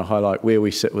just trying to highlight where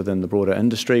we sit within the broader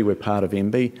industry. We're part of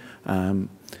MB,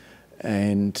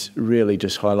 and really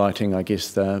just highlighting, I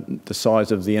guess, the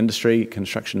size of the industry,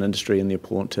 construction industry, and the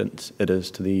importance it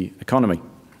is to the economy.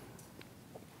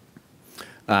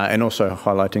 And also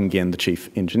highlighting, again, the chief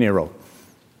engineer role.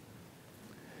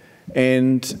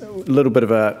 And a little bit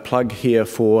of a plug here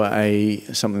for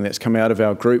something that's come out of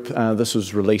our group. This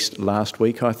was released last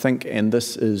week, I think, and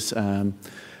this is,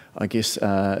 I guess,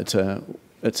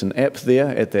 it's an app there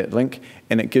at that link,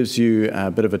 and it gives you a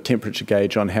bit of a temperature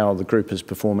gauge on how the group is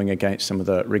performing against some of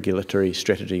the regulatory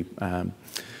strategy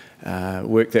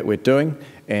work that we're doing,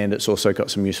 and it's also got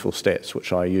some useful stats,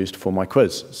 which I used for my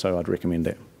quiz, so I'd recommend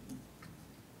that.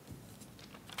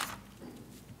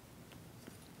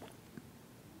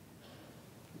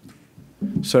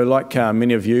 So like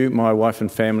many of you, my wife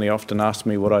and family often ask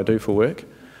me what I do for work.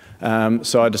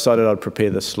 So I decided I'd prepare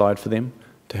this slide for them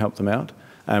to help them out.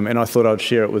 And I thought I'd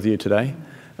share it with you today.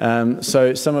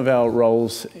 So some of our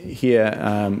roles here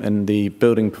in the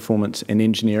building performance and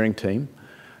engineering team,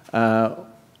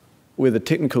 we're the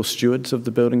technical stewards of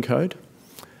the building code.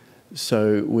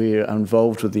 So we're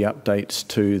involved with the updates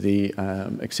to the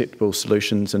acceptable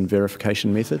solutions and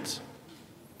verification methods.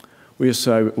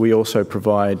 We also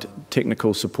provide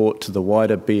technical support to the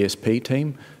wider BSP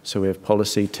team. So we have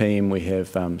policy team, we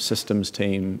have systems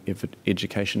team,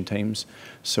 education teams.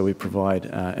 So we provide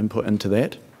input into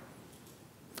that.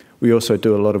 We also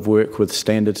do a lot of work with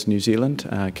Standards New Zealand,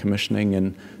 commissioning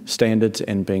and standards,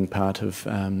 and being part of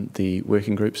the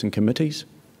working groups and committees.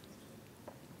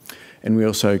 And we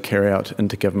also carry out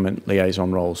intergovernment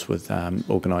liaison roles with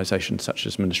organisations such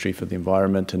as Ministry for the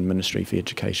Environment and Ministry for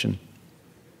Education.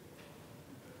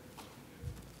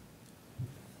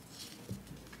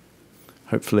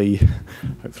 Hopefully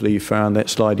you found that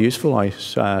slide useful. I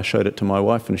showed it to my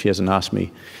wife, and she hasn't asked me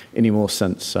any more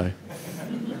since. So,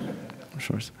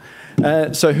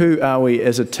 so who are we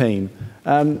as a team?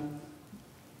 I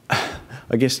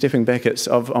guess stepping back, I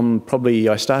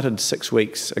started 6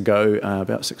 weeks ago,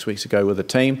 about 6 weeks ago with a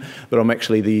team, but I'm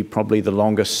actually probably the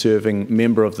longest serving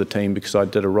member of the team because I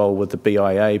did a role with the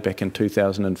BIA back in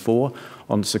 2004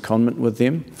 on secondment with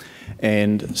them.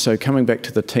 And so coming back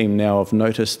to the team now, I've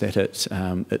noticed that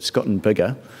it's gotten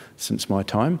bigger since my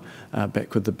time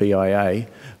back with the BIA,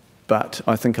 but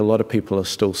I think a lot of people are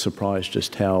still surprised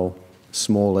just how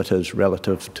small it is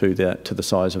relative to the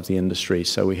size of the industry.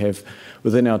 So we have,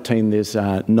 within our team, there's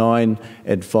 9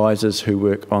 advisors who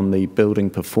work on the building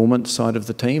performance side of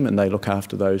the team, and they look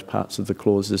after those parts of the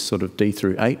clauses sort of D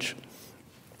through H.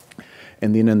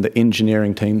 And then in the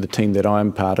engineering team, the team that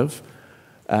I'm part of,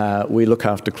 we look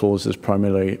after clauses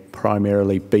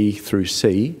primarily B through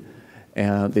C.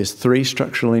 There's 3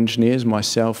 structural engineers.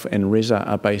 Myself and Reza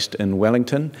are based in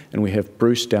Wellington, and we have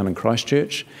Bruce down in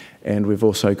Christchurch. And we've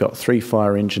also got 3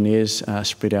 fire engineers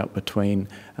spread out between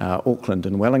Auckland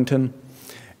and Wellington.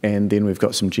 And then we've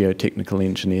got some geotechnical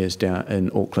engineers down in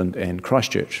Auckland and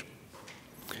Christchurch.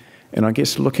 And I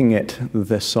guess looking at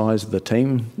the size of the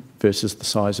team versus the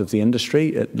size of the industry,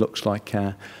 it looks like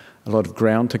a lot of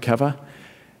ground to cover.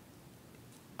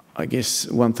 I guess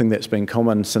one thing that's been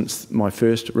common since my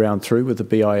first round through with the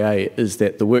BIA is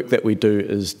that the work that we do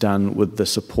is done with the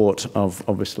support of,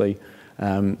 obviously,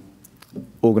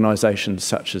 organisations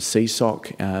such as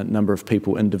CSOC, a number of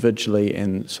people individually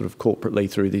and sort of corporately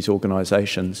through these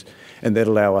organisations, and that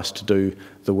allow us to do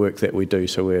the work that we do.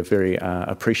 So we're very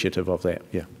appreciative of that,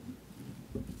 yeah.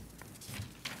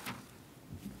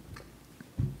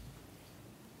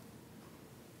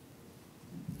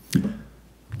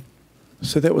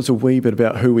 So that was a wee bit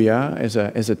about who we are as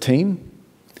a team.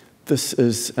 This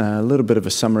is a little bit of a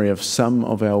summary of some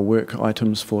of our work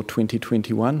items for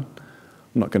 2021. I'm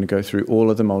not going to go through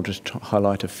all of them, I'll just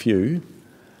highlight a few.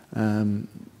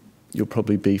 You'll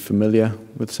probably be familiar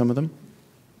with some of them.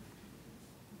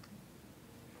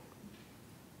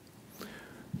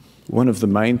 One of the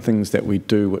main things that we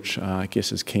do, which I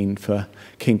guess is keen to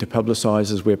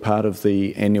publicise, is we're part of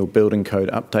the annual building code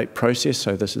update process.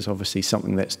 So this is obviously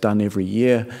something that's done every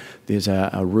year. There's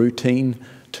a routine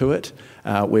to it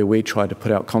where we try to put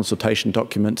out consultation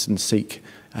documents and seek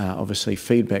obviously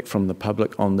feedback from the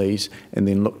public on these, and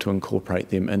then look to incorporate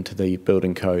them into the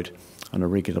building code on a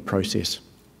regular process.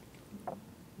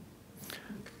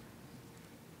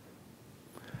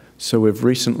 So we've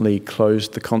recently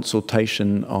closed the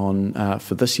consultation on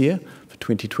for this year, for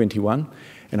 2021,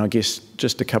 and I guess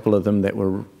just a couple of them that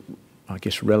were, I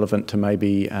guess, relevant to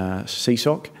maybe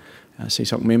CSOC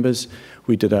members.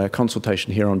 We did a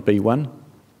consultation here on B1.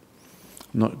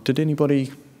 Is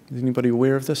anybody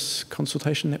aware of this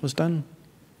consultation that was done?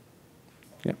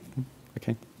 Yeah,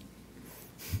 okay.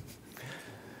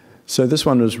 So this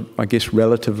one was, I guess,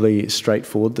 relatively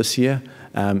straightforward this year.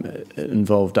 It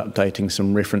involved updating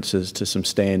some references to some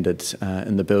standards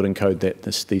in the building code that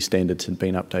these standards had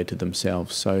been updated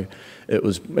themselves. So it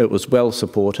was well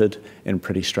supported and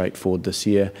pretty straightforward this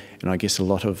year. And I guess a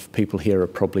lot of people here are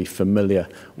probably familiar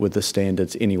with the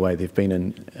standards anyway. They've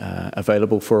been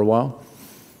available for a while.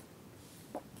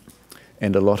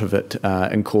 And a lot of it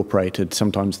incorporated.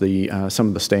 Sometimes some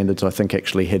of the standards I think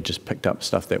actually had just picked up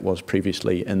stuff that was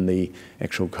previously in the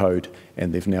actual code,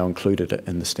 and they've now included it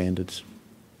in the standards.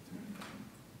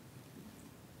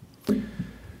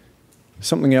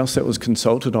 Something else that was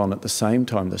consulted on at the same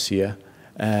time this year,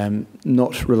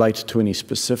 not related to any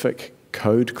specific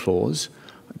code clause,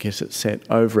 I guess it sat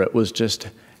over it, was just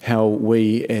how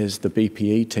we as the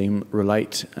BPE team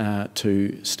relate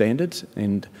to standards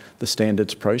and the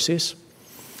standards process.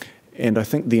 And I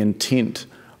think the intent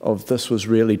of this was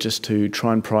really just to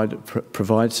try and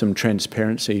provide some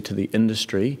transparency to the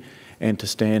industry and to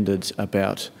standards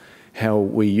about how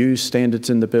we use standards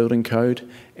in the building code,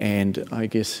 and I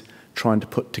guess trying to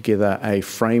put together a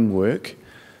framework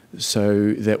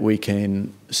so that we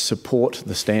can support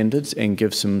the standards and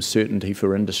give some certainty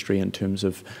for industry in terms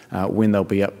of when they'll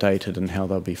be updated and how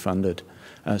they'll be funded.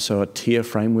 So a tier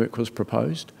framework was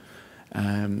proposed.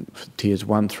 Tiers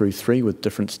 1 through 3 with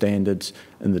different standards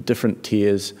in the different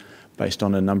tiers based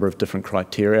on a number of different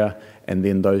criteria, and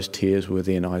then those tiers were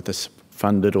then either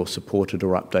funded or supported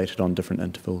or updated on different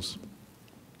intervals.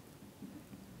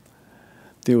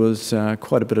 There was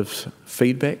quite a bit of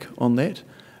feedback on that.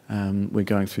 We're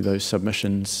going through those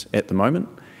submissions at the moment,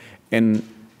 and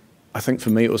I think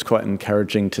for me it was quite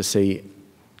encouraging to see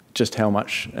just how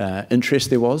much interest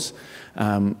there was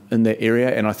in that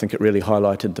area, and I think it really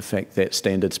highlighted the fact that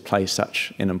standards play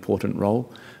such an important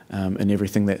role in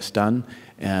everything that's done,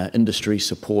 industry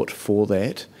support for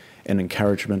that, and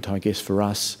encouragement, I guess, for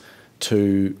us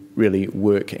to really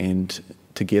work and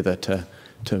together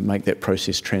to make that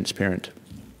process transparent.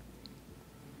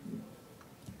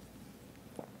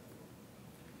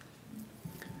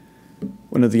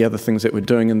 One of the other things that we're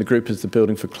doing in the group is the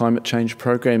Building for Climate Change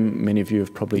program. Many of you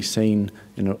have probably seen,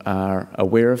 are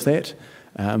aware of that.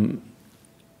 I'd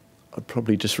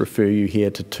probably just refer you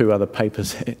here to two other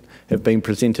papers that have been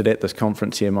presented at this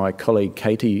conference here. My colleague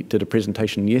Katie did a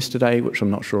presentation yesterday, which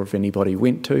I'm not sure if anybody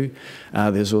went to.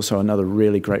 There's also another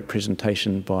really great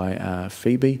presentation by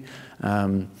Phoebe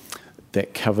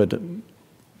that covered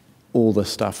all the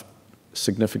stuff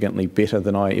significantly better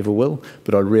than I ever will,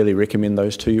 but I really recommend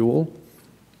those to you all.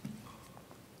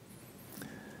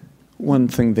 One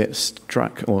thing that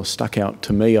stuck out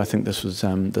to me, I think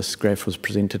this graph was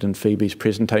presented in Phoebe's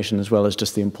presentation, as well as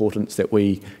just the importance that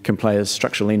we can play as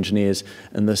structural engineers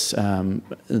in this, in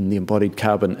the embodied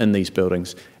carbon in these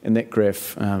buildings. And that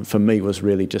graph, for me, was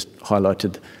really just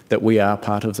highlighted that we are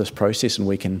part of this process, and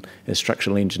we can, as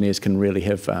structural engineers, can really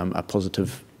have a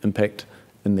positive impact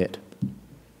in that.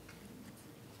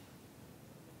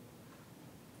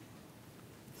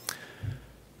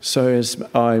 So as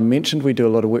I mentioned, we do a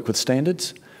lot of work with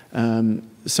standards.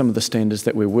 Some of the standards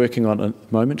that we're working on at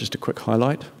the moment, just a quick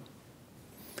highlight.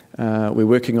 We're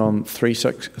working on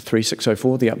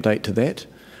 3604, the update to that.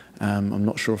 I'm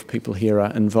not sure if people here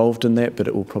are involved in that, but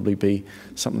it will probably be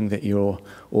something that you're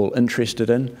all interested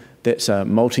in. That's a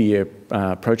multi-year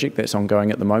project that's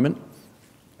ongoing at the moment.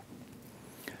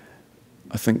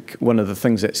 I think one of the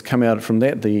things that's come out from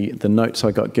that, the notes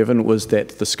I got given, was that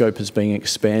the scope is being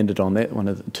expanded on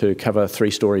that to cover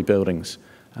 3-storey buildings.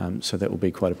 So that will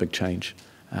be quite a big change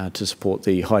to support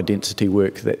the high density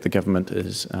work that the government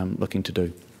is looking to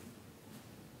do.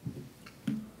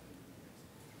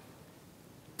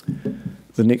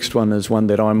 The next one is one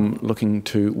that I'm looking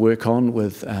to work on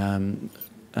with a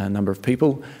number of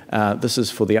people. This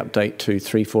is for the update to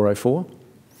 3404.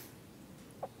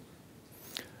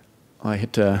 I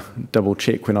had to double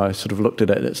check when I sort of looked at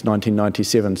it. It's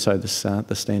 1997, so this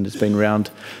the standard's been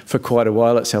around for quite a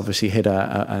while. It's obviously had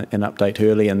an update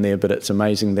early in there, but it's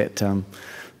amazing that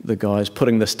the guys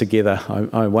putting this together,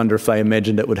 I wonder if they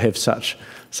imagined it would have such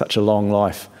a long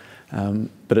life.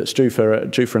 But it's due for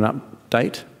an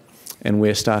update, and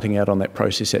we're starting out on that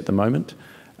process at the moment.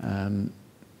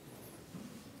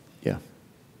 Yeah.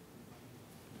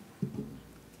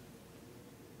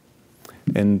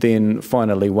 And then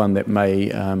finally, one that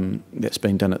that's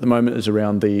been done at the moment is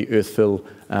around the earth fill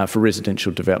for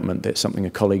residential development. That's something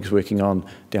a colleague's working on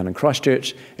down in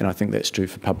Christchurch, and I think that's due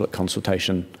for public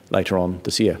consultation later on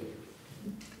this year.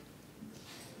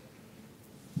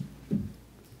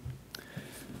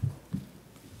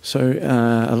 So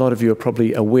a lot of you are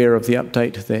probably aware of the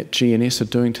update that GNS are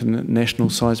doing to the National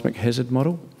Seismic Hazard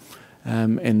Model.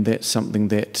 And that's something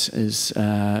that is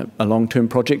a long-term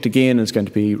project. Again, is going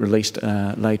to be released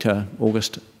later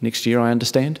August next year, I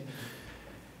understand.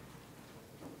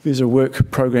 There's a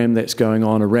work program that's going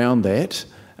on around that.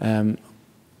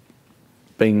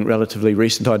 Being relatively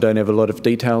recent, I don't have a lot of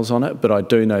details on it, but I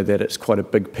do know that it's quite a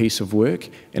big piece of work,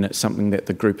 and it's something that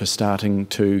the group are starting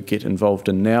to get involved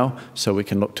in now, so we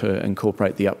can look to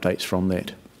incorporate the updates from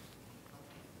that.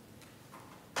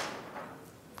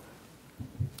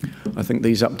 I think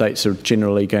these updates are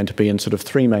generally going to be in sort of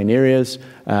three main areas.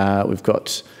 We've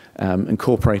got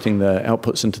incorporating the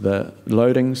outputs into the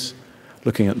loadings,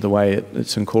 looking at the way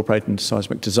it's incorporated into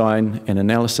seismic design and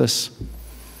analysis,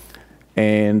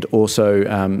 and also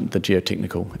the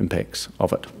geotechnical impacts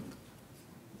of it.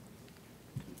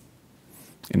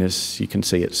 And as you can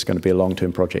see, it's going to be a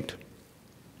long-term project.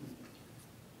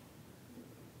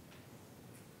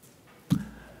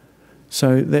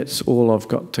 So that's all I've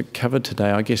got to cover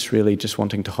today. I guess really just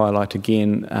wanting to highlight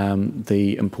again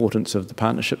the importance of the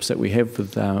partnerships that we have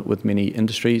with many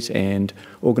industries and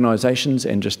organisations,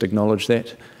 and just acknowledge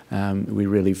that. We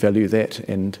really value that,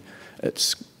 and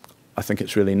I think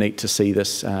it's really neat to see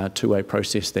this two-way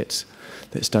process that's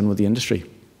done with the industry.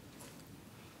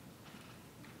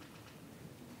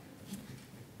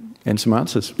 And some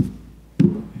answers.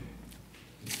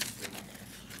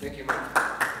 Thank you.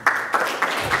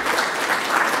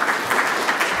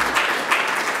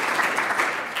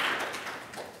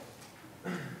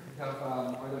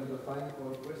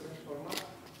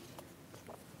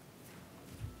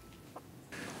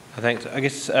 Thanks. I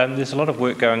guess there's a lot of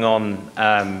work going on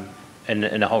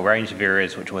in a whole range of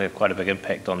areas which will have quite a big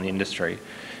impact on the industry.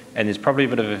 And there's probably a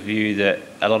bit of a view that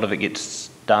a lot of it gets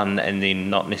done and then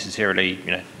not necessarily,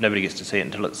 nobody gets to see it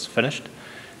until it's finished.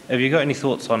 Have you got any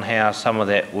thoughts on how some of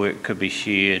that work could be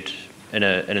shared in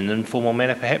an informal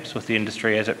manner perhaps with the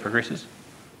industry as it progresses?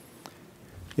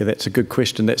 Yeah, that's a good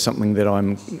question. That's something that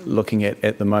I'm looking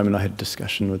at the moment. I had a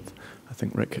discussion with, I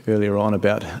think, Rick earlier on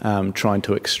about trying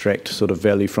to extract sort of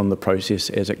value from the process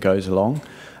as it goes along.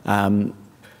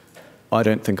 I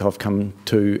don't think I've come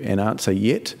to an answer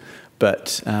yet,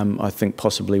 but I think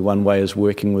possibly one way is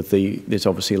working with there's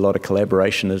obviously a lot of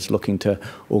collaboration, is looking to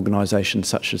organisations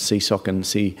such as CSOC and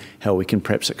see how we can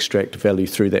perhaps extract value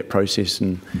through that process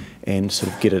and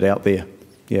sort of get it out there.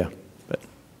 Yeah.